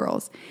just the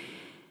girls.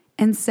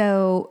 And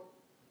so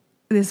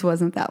this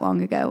wasn't that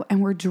long ago.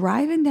 And we're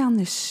driving down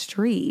the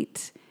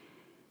street.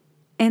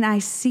 And I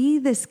see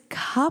this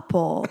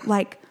couple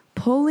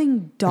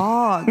pulling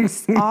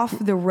dogs off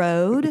the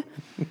road.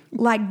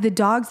 Like the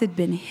dogs had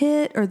been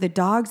hit or the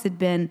dogs had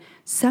been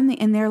something.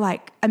 And they're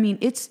like, I mean,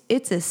 it's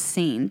a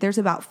scene. There's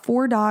about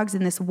 4 dogs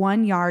in this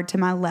one yard to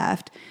my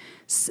left.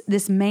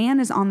 This man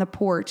is on the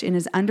porch in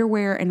his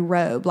underwear and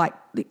robe,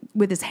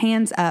 with his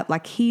hands up,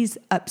 like he's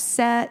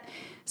upset.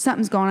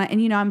 Something's going on.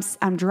 And,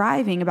 I'm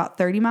driving about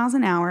 30 miles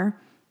an hour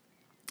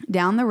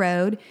down the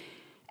road.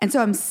 And so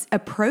I'm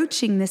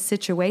approaching this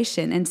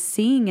situation and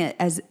seeing it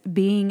as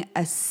being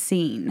a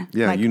scene.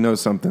 Yeah,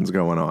 something's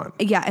going on.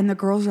 Yeah, and the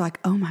girls are like,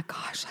 oh my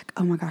gosh,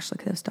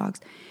 look at those dogs.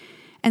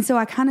 And so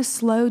I kind of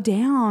slowed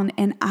down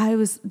and I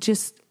was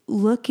just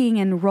looking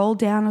and rolled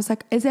down. I was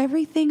like, is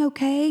everything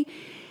okay?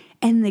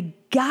 And the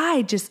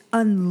guy just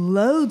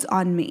unloads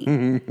on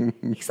me.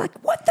 He's like,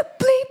 what the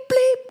bleep,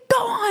 bleep?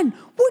 Go on.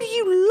 What are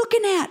you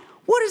looking at?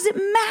 What does it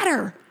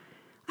matter?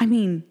 I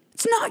mean,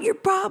 it's not your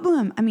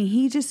problem. I mean,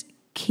 he just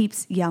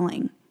keeps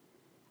yelling.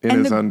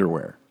 In his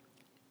underwear.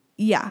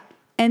 Yeah.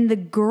 And the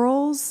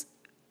girls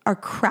are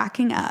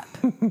cracking up.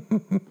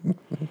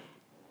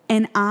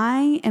 And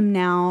I am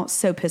now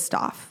so pissed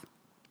off.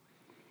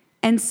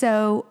 And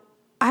so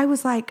I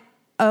was like,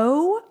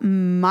 oh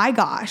my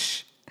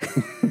gosh.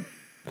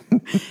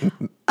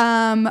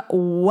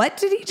 What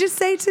did he just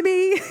say to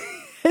me?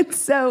 And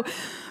so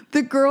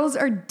the girls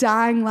are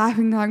dying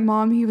laughing. They're like,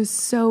 Mom, he was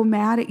so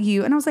mad at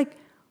you. And I was like,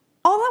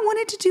 all I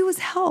wanted to do was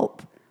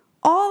help.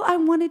 All I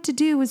wanted to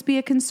do was be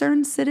a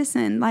concerned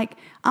citizen.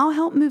 I'll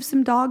help move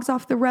some dogs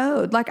off the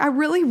road. I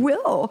really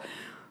will.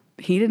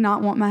 He did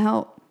not want my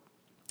help.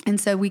 And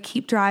so we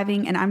keep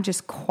driving and I'm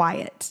just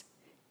quiet.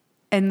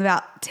 And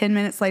about 10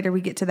 minutes later,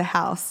 we get to the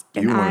house.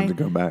 And you wanted to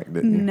go back,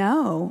 didn't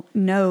you?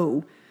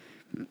 No.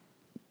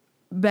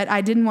 But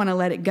I didn't want to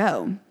let it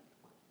go.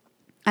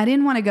 I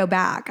didn't want to go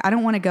back. I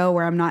don't want to go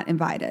where I'm not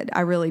invited.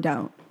 I really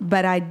don't.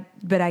 But I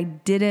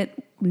didn't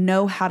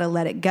know how to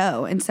let it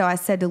go. And so I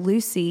said to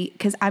Lucy,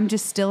 because I'm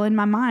just still in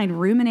my mind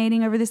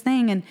ruminating over this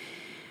thing. And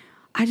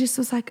I just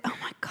was like, oh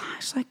my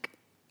gosh,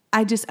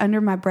 I just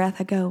under my breath,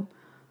 I go,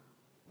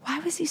 why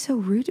was he so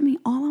rude to me?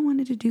 All I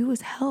wanted to do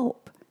was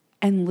help.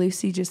 And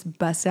Lucy just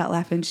busts out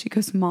laughing. She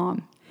goes,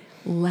 Mom,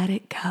 let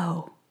it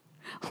go.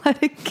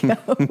 Let it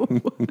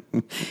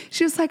go.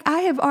 She was like,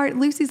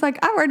 Lucy's like,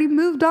 I've already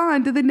moved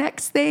on to the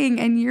next thing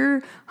and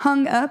you're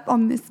hung up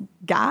on this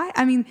guy.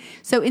 I mean,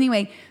 so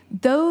anyway,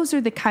 those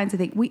are the kinds of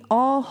things. We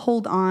all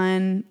hold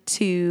on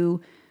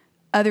to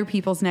other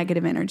people's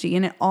negative energy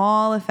and it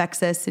all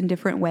affects us in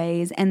different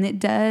ways. And it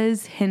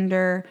does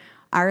hinder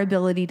our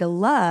ability to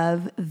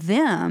love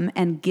them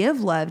and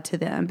give love to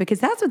them because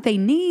that's what they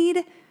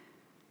need.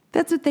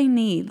 That's what they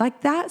need.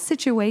 That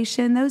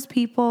situation, those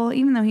people,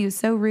 even though he was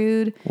so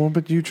rude. Well,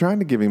 but you tried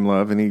to give him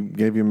love and he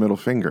gave you a middle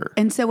finger.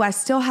 And so I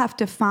still have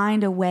to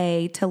find a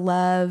way to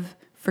love,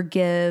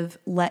 forgive,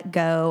 let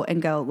go,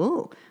 and go,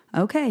 ooh,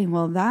 okay,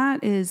 well,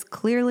 that is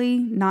clearly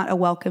not a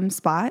welcome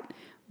spot.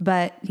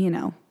 But,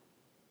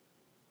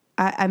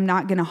 I'm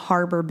not going to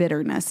harbor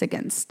bitterness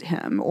against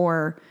him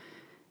or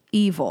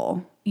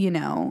evil,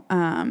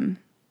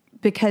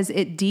 because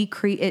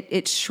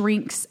it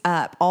shrinks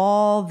up.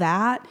 All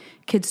that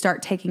could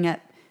start taking up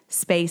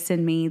space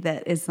in me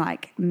that is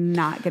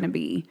not going to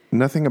be.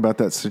 Nothing about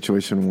that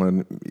situation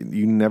when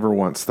you never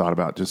once thought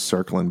about just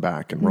circling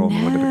back and rolling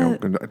the window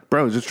to go,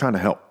 bro, just trying to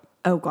help.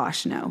 Oh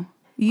gosh, no.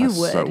 You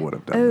would. So would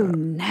have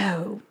done that.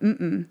 Oh no.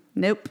 Mm-mm.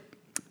 Nope.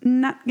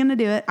 Not going to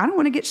do it. I don't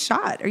want to get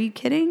shot. Are you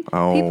kidding?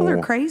 Oh. People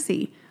are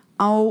crazy.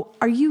 Oh,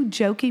 are you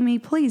joking me?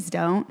 Please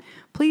don't.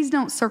 Please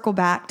don't circle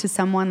back to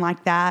someone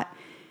like that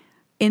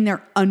in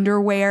their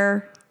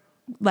underwear,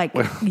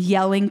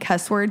 yelling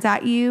cuss words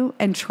at you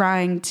and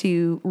trying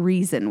to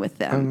reason with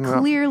them.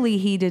 Clearly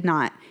he did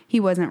not. He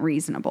wasn't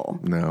reasonable.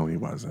 No, he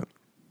wasn't.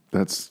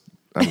 That's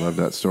I love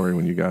that story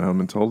when you got home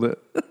and told it.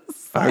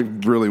 I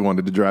really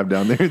wanted to drive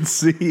down there and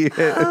see it.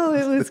 Oh,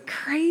 it was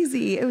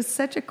crazy. It was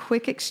such a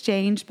quick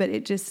exchange, but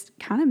it just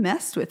kind of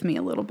messed with me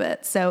a little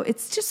bit. So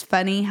it's just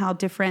funny how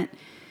different,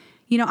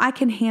 I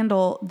can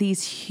handle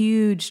these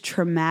huge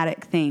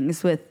traumatic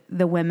things with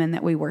the women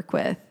that we work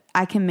with.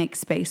 I can make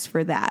space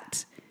for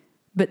that.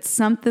 But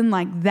something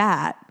like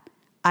that,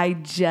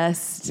 it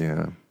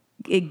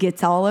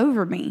gets all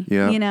over me.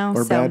 Yeah.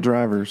 Or bad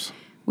drivers.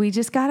 We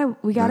just gotta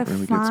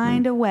really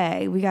find a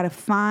way. We gotta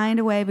find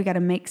a way. We gotta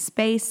make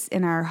space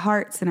in our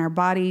hearts and our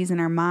bodies and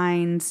our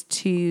minds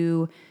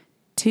to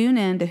tune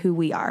in to who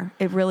we are.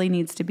 It really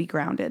needs to be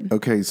grounded.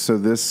 Okay, so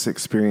this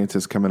experience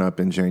is coming up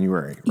in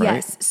January, right?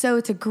 Yes. So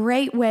it's a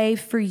great way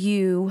for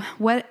you.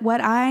 What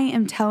I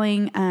am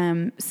telling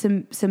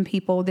some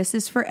people, this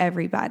is for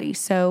everybody.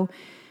 So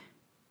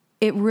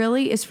it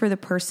really is for the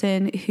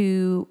person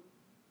who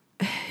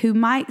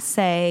might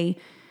say,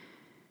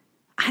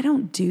 I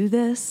don't do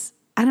this.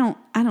 I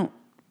don't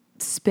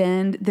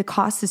spend, the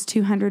cost is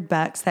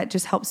 $200. That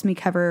just helps me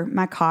cover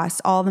my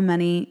costs. All the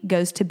money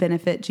goes to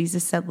benefit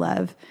Jesus Said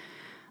Love.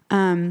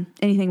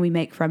 Anything we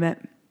make from it.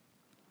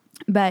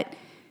 But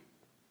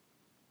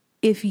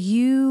if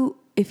you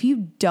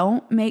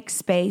don't make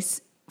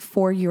space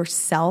for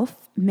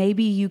yourself,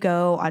 maybe you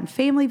go on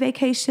family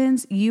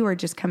vacations, you are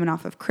just coming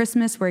off of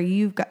Christmas where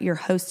you're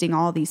hosting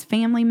all these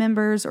family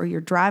members, or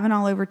you're driving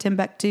all over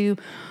Timbuktu,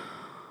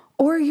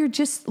 or you're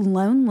just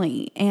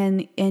lonely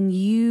and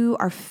you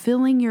are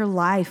filling your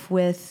life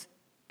with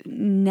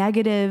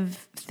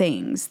negative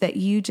things that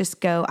you just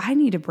go, I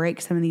need to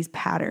break some of these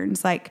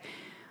patterns. Like,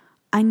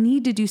 I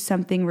need to do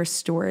something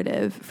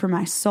restorative for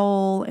my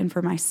soul and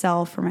for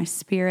myself, for my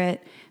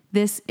spirit.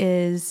 This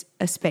is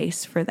a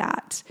space for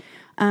that.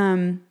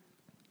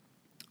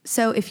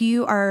 So if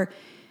you are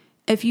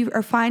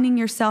finding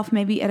yourself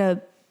maybe at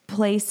a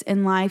place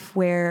in life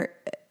where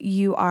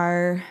you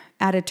are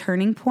at a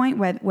turning point,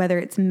 whether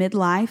it's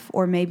midlife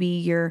or maybe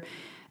your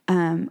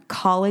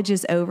college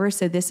is over.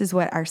 So this is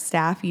what our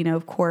staff,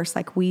 of course,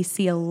 like we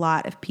see a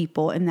lot of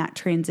people in that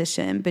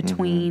transition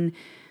between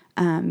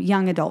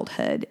young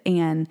adulthood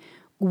and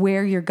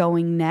where you're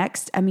going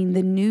next. I mean,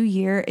 the new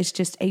year is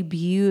just a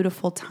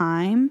beautiful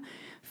time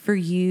for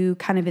you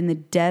kind of in the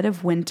dead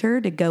of winter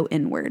to go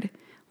inward.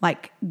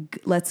 Like,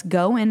 let's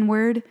go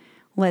inward.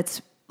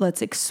 Let's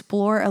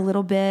explore a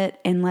little bit,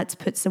 and let's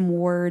put some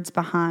words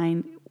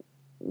behind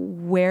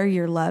where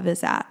your love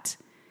is at.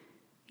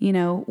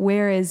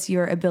 Where is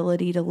your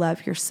ability to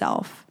love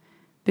yourself?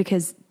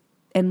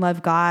 And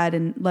love God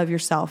and love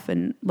yourself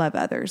and love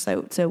others.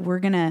 So we're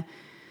going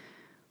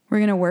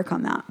to work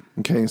on that.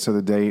 Okay. So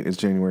the date is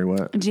January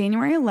what?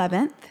 January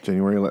 11th.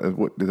 January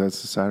 11th.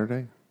 That's a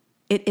Saturday?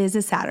 It is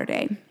a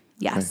Saturday.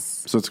 Yes.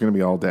 Okay. So it's going to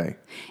be all day.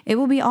 It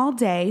will be all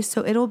day.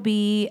 So it'll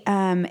be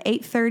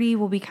 8:30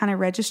 will be kind of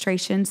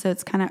registration. So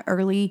it's kind of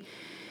early,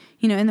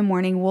 in the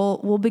morning.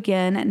 We'll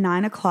begin at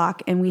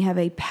 9:00, and we have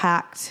a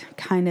packed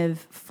kind of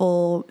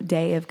full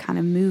day of kind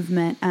of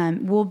movement.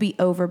 We'll be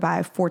over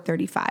by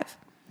 4:35.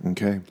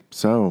 Okay.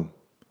 So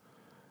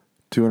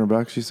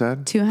 $200, you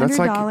said?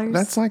 $200.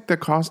 That's like the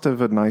cost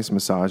of a nice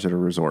massage at a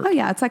resort. Oh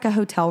yeah. It's like a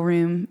hotel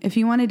room. If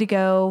you wanted to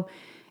go,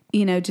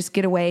 just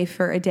get away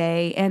for a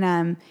day.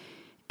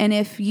 And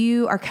if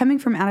you are coming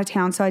from out of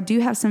town, so I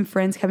do have some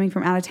friends coming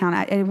from out of town.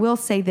 I will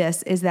say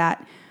this, is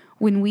that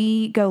when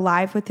we go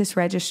live with this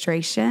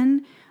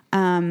registration,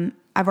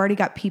 I've already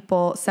got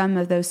some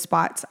of those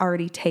spots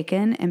already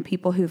taken, and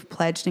people who've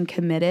pledged and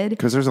committed.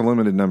 Because there's a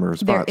limited number of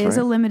spots, There is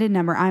a limited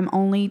number. I'm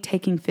only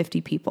taking 50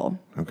 people.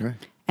 Okay.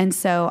 And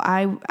so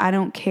I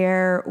don't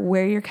care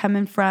where you're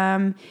coming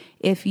from.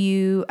 If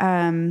you...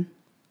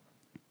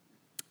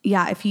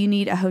 if you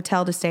need a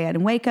hotel to stay at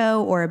in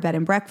Waco or a bed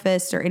and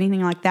breakfast or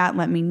anything like that,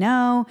 let me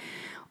know.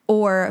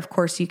 Or, of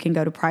course, you can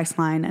go to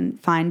Priceline and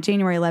find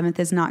January 11th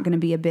is not going to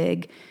be a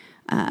big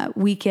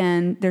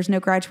weekend. There's no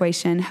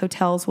graduation.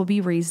 Hotels will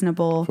be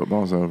reasonable.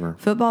 Football's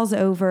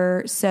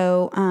over.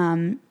 So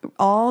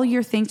all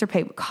your things are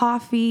paid with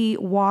coffee,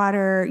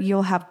 water.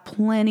 You'll have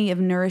plenty of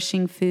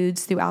nourishing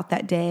foods throughout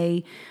that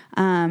day.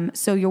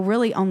 So you'll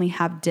really only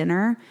have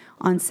dinner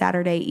on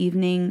Saturday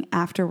evening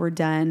after we're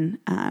done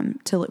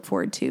to look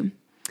forward to.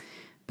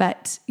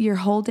 But your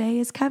whole day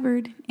is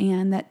covered,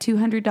 and that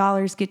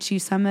 $200 gets you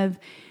some of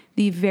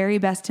the very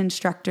best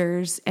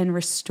instructors and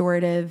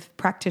restorative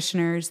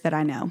practitioners that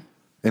I know.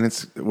 And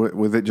it's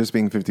with it just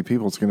being 50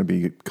 people, it's going to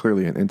be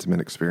clearly an intimate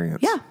experience.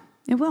 Yeah,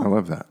 it will. I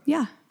love that.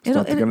 Yeah. It's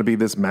not going to be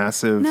this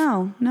massive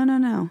No.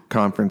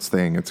 conference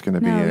thing. It's going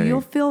to be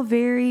you'll feel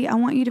I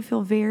want you to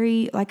feel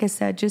very, like I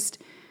said, just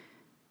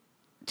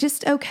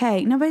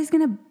okay. Nobody's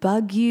going to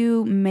bug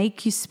you,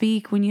 make you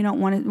speak when you don't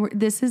want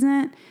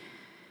to.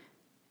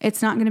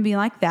 It's not going to be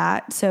like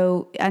that.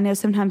 So I know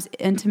sometimes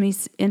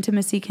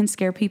intimacy can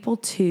scare people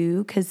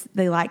too, because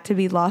they like to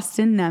be lost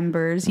in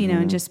numbers,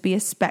 and just be a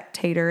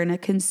spectator and a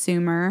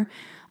consumer.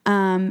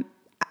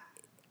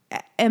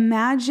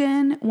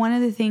 Imagine one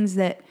of the things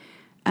that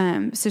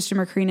Sister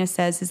Macrina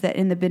says is that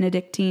in the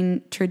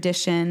Benedictine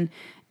tradition,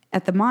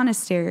 at the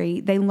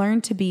monastery, they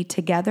learn to be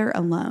together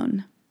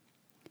alone.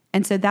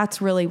 And so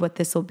that's really what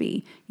this will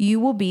be. You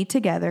will be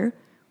together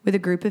with a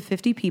group of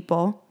 50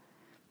 people,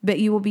 but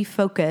you will be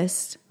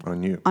focused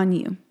On you.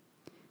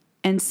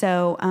 And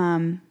so,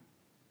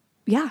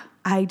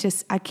 I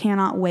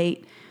cannot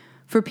wait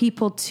for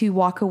people to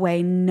walk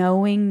away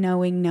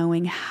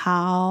knowing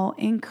how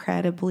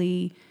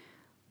incredibly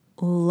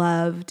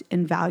loved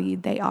and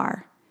valued they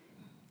are.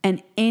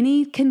 And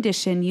any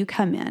condition you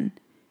come in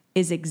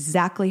is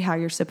exactly how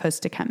you're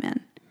supposed to come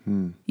in.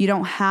 You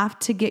don't have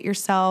to get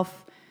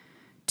yourself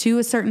to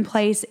a certain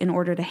place in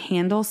order to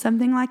handle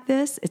something like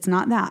this. It's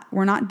not that.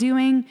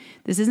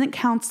 This isn't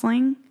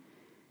counseling.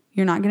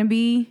 You're not going to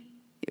be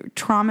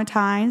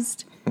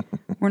traumatized.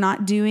 We're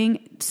not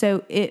doing,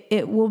 so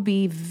it will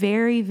be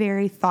very,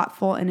 very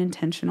thoughtful and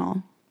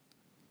intentional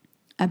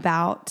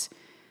about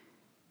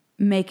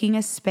making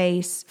a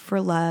space for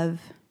love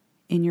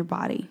in your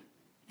body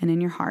and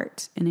in your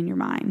heart and in your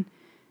mind.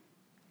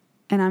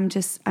 And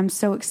I'm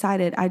so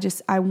excited.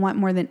 I want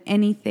more than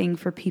anything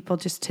for people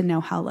just to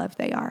know how loved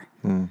they are.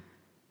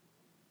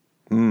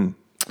 I'm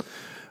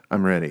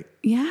ready.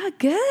 Yeah,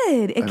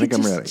 good. It could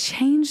just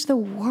change the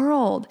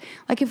world.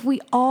 Like if we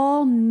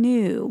all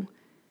knew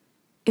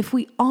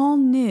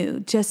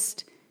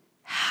just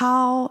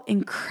how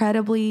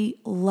incredibly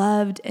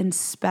loved and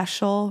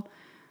special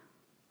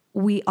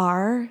we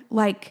are,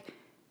 like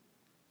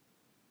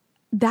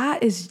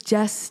that is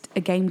just a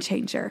game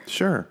changer.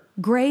 Sure.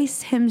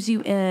 Grace hems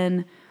you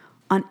in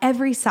on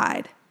every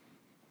side.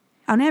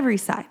 And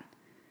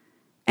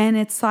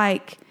it's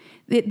like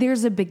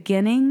there's a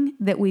beginning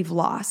that we've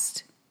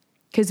lost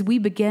because we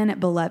begin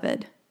at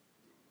beloved.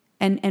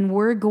 And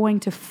we're going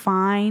to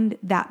find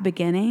that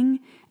beginning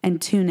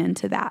and tune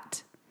into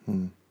that.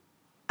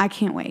 I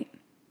can't wait.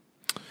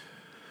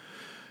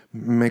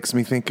 Makes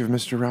me think of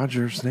Mr.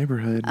 Rogers'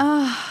 Neighborhood.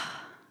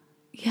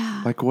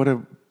 Yeah. Like what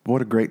a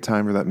great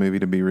time for that movie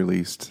to be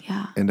released.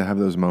 Yeah. And to have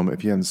those moments.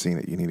 If you haven't seen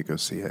it, you need to go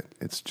see it.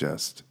 It's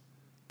just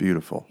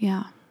beautiful.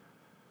 Yeah.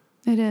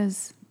 It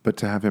is. But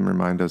to have him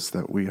remind us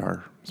that we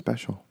are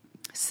special.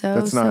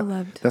 So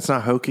loved. That's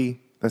not hokey.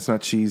 That's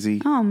not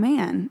cheesy. Oh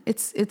man,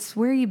 it's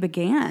where you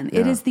began. Yeah.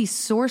 It is the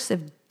source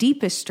of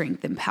deepest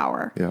strength and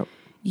power. Yep.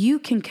 You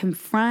can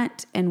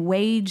confront and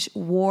wage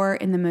war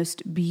in the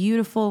most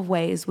beautiful of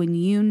ways when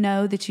you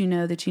know that you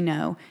know that you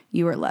know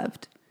you are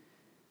loved.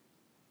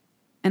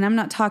 And I'm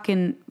not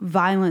talking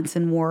violence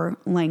and war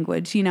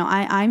language. You know,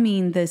 I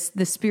mean the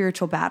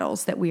spiritual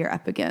battles that we are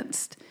up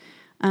against.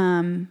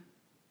 You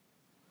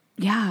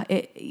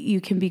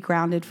can be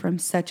grounded from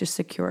such a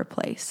secure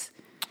place.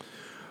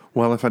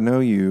 Well, if I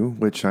know you,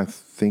 which I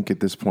think at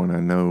this point I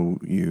know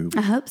you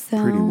I hope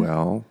so. pretty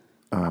well.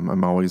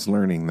 I'm always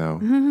learning, though.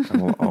 I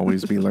will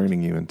always be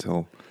learning you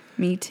until...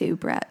 Me too,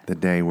 Brett. The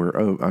day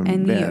I'm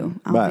and dead.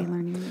 You. I'll be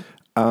learning you.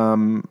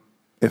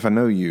 If I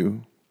know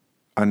you,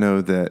 I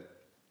know that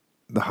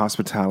the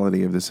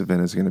hospitality of this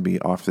event is going to be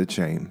off the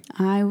chain.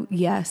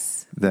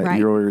 Yes. That right.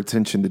 your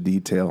attention to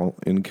detail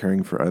in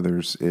caring for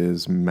others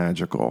is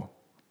magical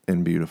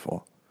and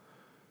beautiful.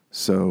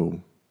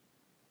 So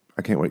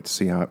I can't wait to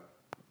see how it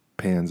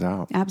pans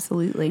out.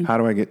 Absolutely. How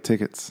do I get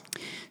tickets?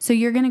 So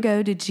you're going to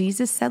go to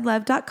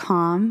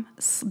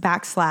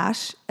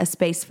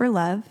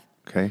JesusSaidLove.com/a-space-for-love.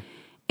 Okay.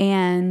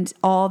 And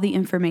all the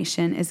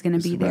information is going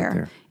to be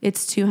there.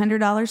 It's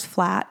 $200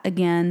 flat.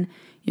 Again,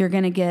 you're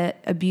going to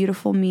get a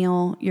beautiful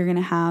meal. You're going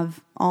to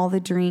have all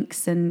the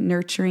drinks and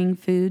nurturing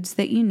foods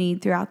that you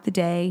need throughout the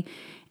day.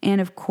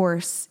 And of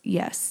course,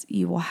 yes,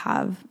 you will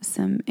have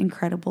some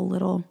incredible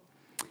little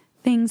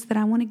things that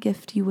I want to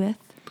gift you with.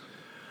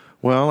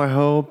 Well, I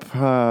hope,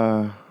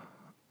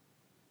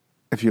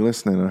 if you're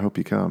listening, I hope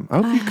you come. I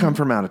hope you come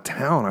from out of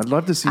town. I'd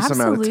love to see some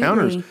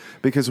out-of-towners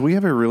because we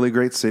have a really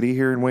great city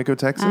here in Waco,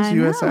 Texas,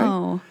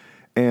 USA.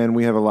 And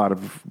we have a lot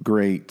of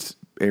great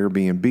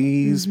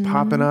Airbnbs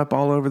popping up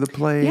all over the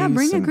place. Yeah,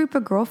 bring a group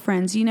of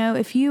girlfriends. You know,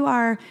 if you've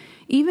got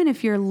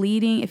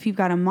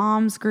a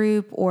mom's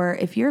group or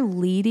if you're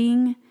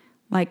leading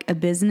like a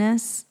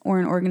business or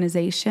an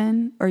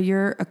organization or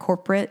you're a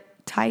corporate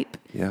type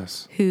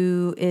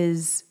who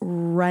is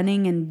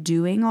running and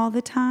doing all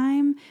the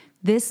time,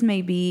 this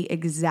may be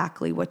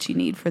exactly what you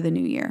need for the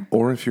new year.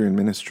 Or if you're in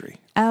ministry.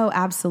 Oh,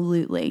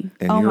 absolutely.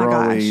 And you're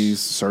always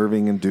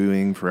serving and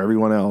doing for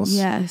everyone else.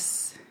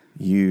 Yes.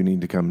 You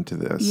need to come to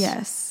this.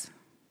 Yes.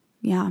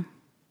 Yeah.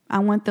 I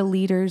want the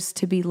leaders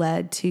to be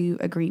led to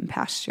a green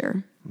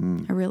pasture.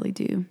 I really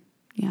do.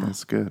 Yeah.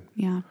 That's good.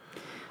 Yeah.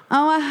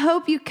 Oh, I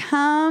hope you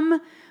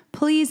come.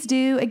 Please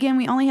do. Again,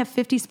 we only have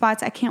 50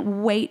 spots. I can't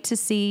wait to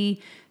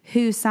see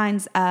who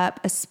signs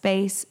up. A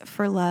Space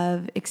for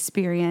Love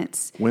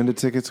experience. When did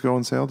tickets go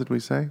on sale, did we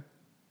say?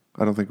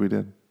 I don't think we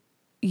did.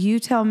 You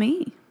tell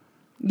me.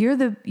 You're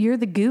the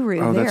guru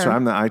there. Oh, that's right.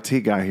 I'm the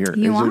IT guy here.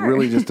 Is it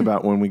really just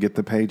about when we get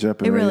the page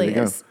up and ready to go? It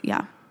really is.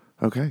 Yeah.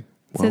 Okay.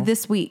 Well, so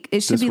this week.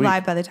 It should be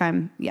live by the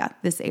time,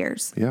 this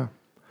airs. Yeah.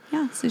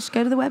 Yeah. So just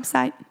go to the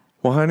website.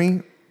 Well,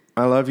 honey,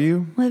 I love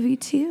you. Love you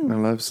too. I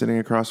love sitting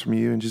across from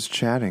you and just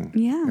chatting.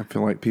 Yeah. I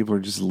feel like people are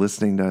just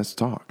listening to us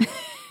talk.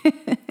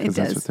 because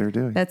that's what they're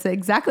doing. That's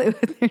exactly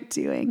what they're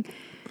doing.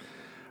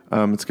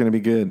 It's going to be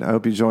good. I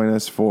hope you join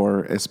us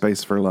for A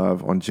Space for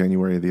Love on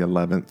January the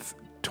 11th,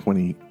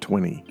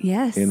 2020.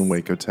 Yes. In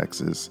Waco,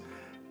 Texas,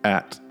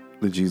 at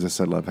the Jesus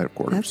Said Love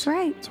headquarters. That's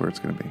right. That's where it's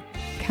going to be.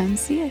 Come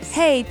see us.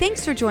 Hey,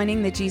 thanks for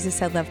joining the Jesus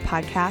Said Love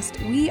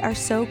podcast. We are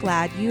so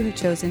glad you have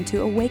chosen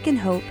to awaken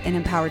hope and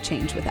empower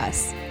change with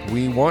us.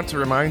 We want to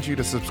remind you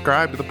to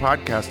subscribe to the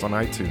podcast on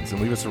iTunes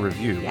and leave us a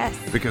review. Yes.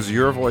 Because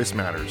your voice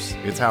matters.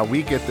 It's how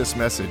we get this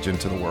message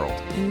into the world.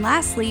 And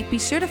lastly, be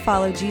sure to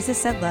follow Jesus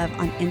Said Love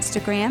on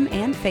Instagram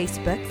and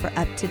Facebook for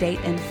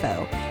up-to-date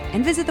info.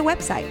 And visit the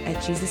website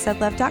at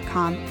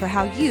JesusSaidLove.com for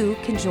how you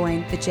can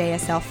join the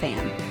JSL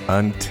fam.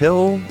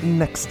 Until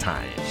next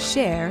time.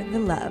 Share the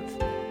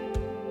love.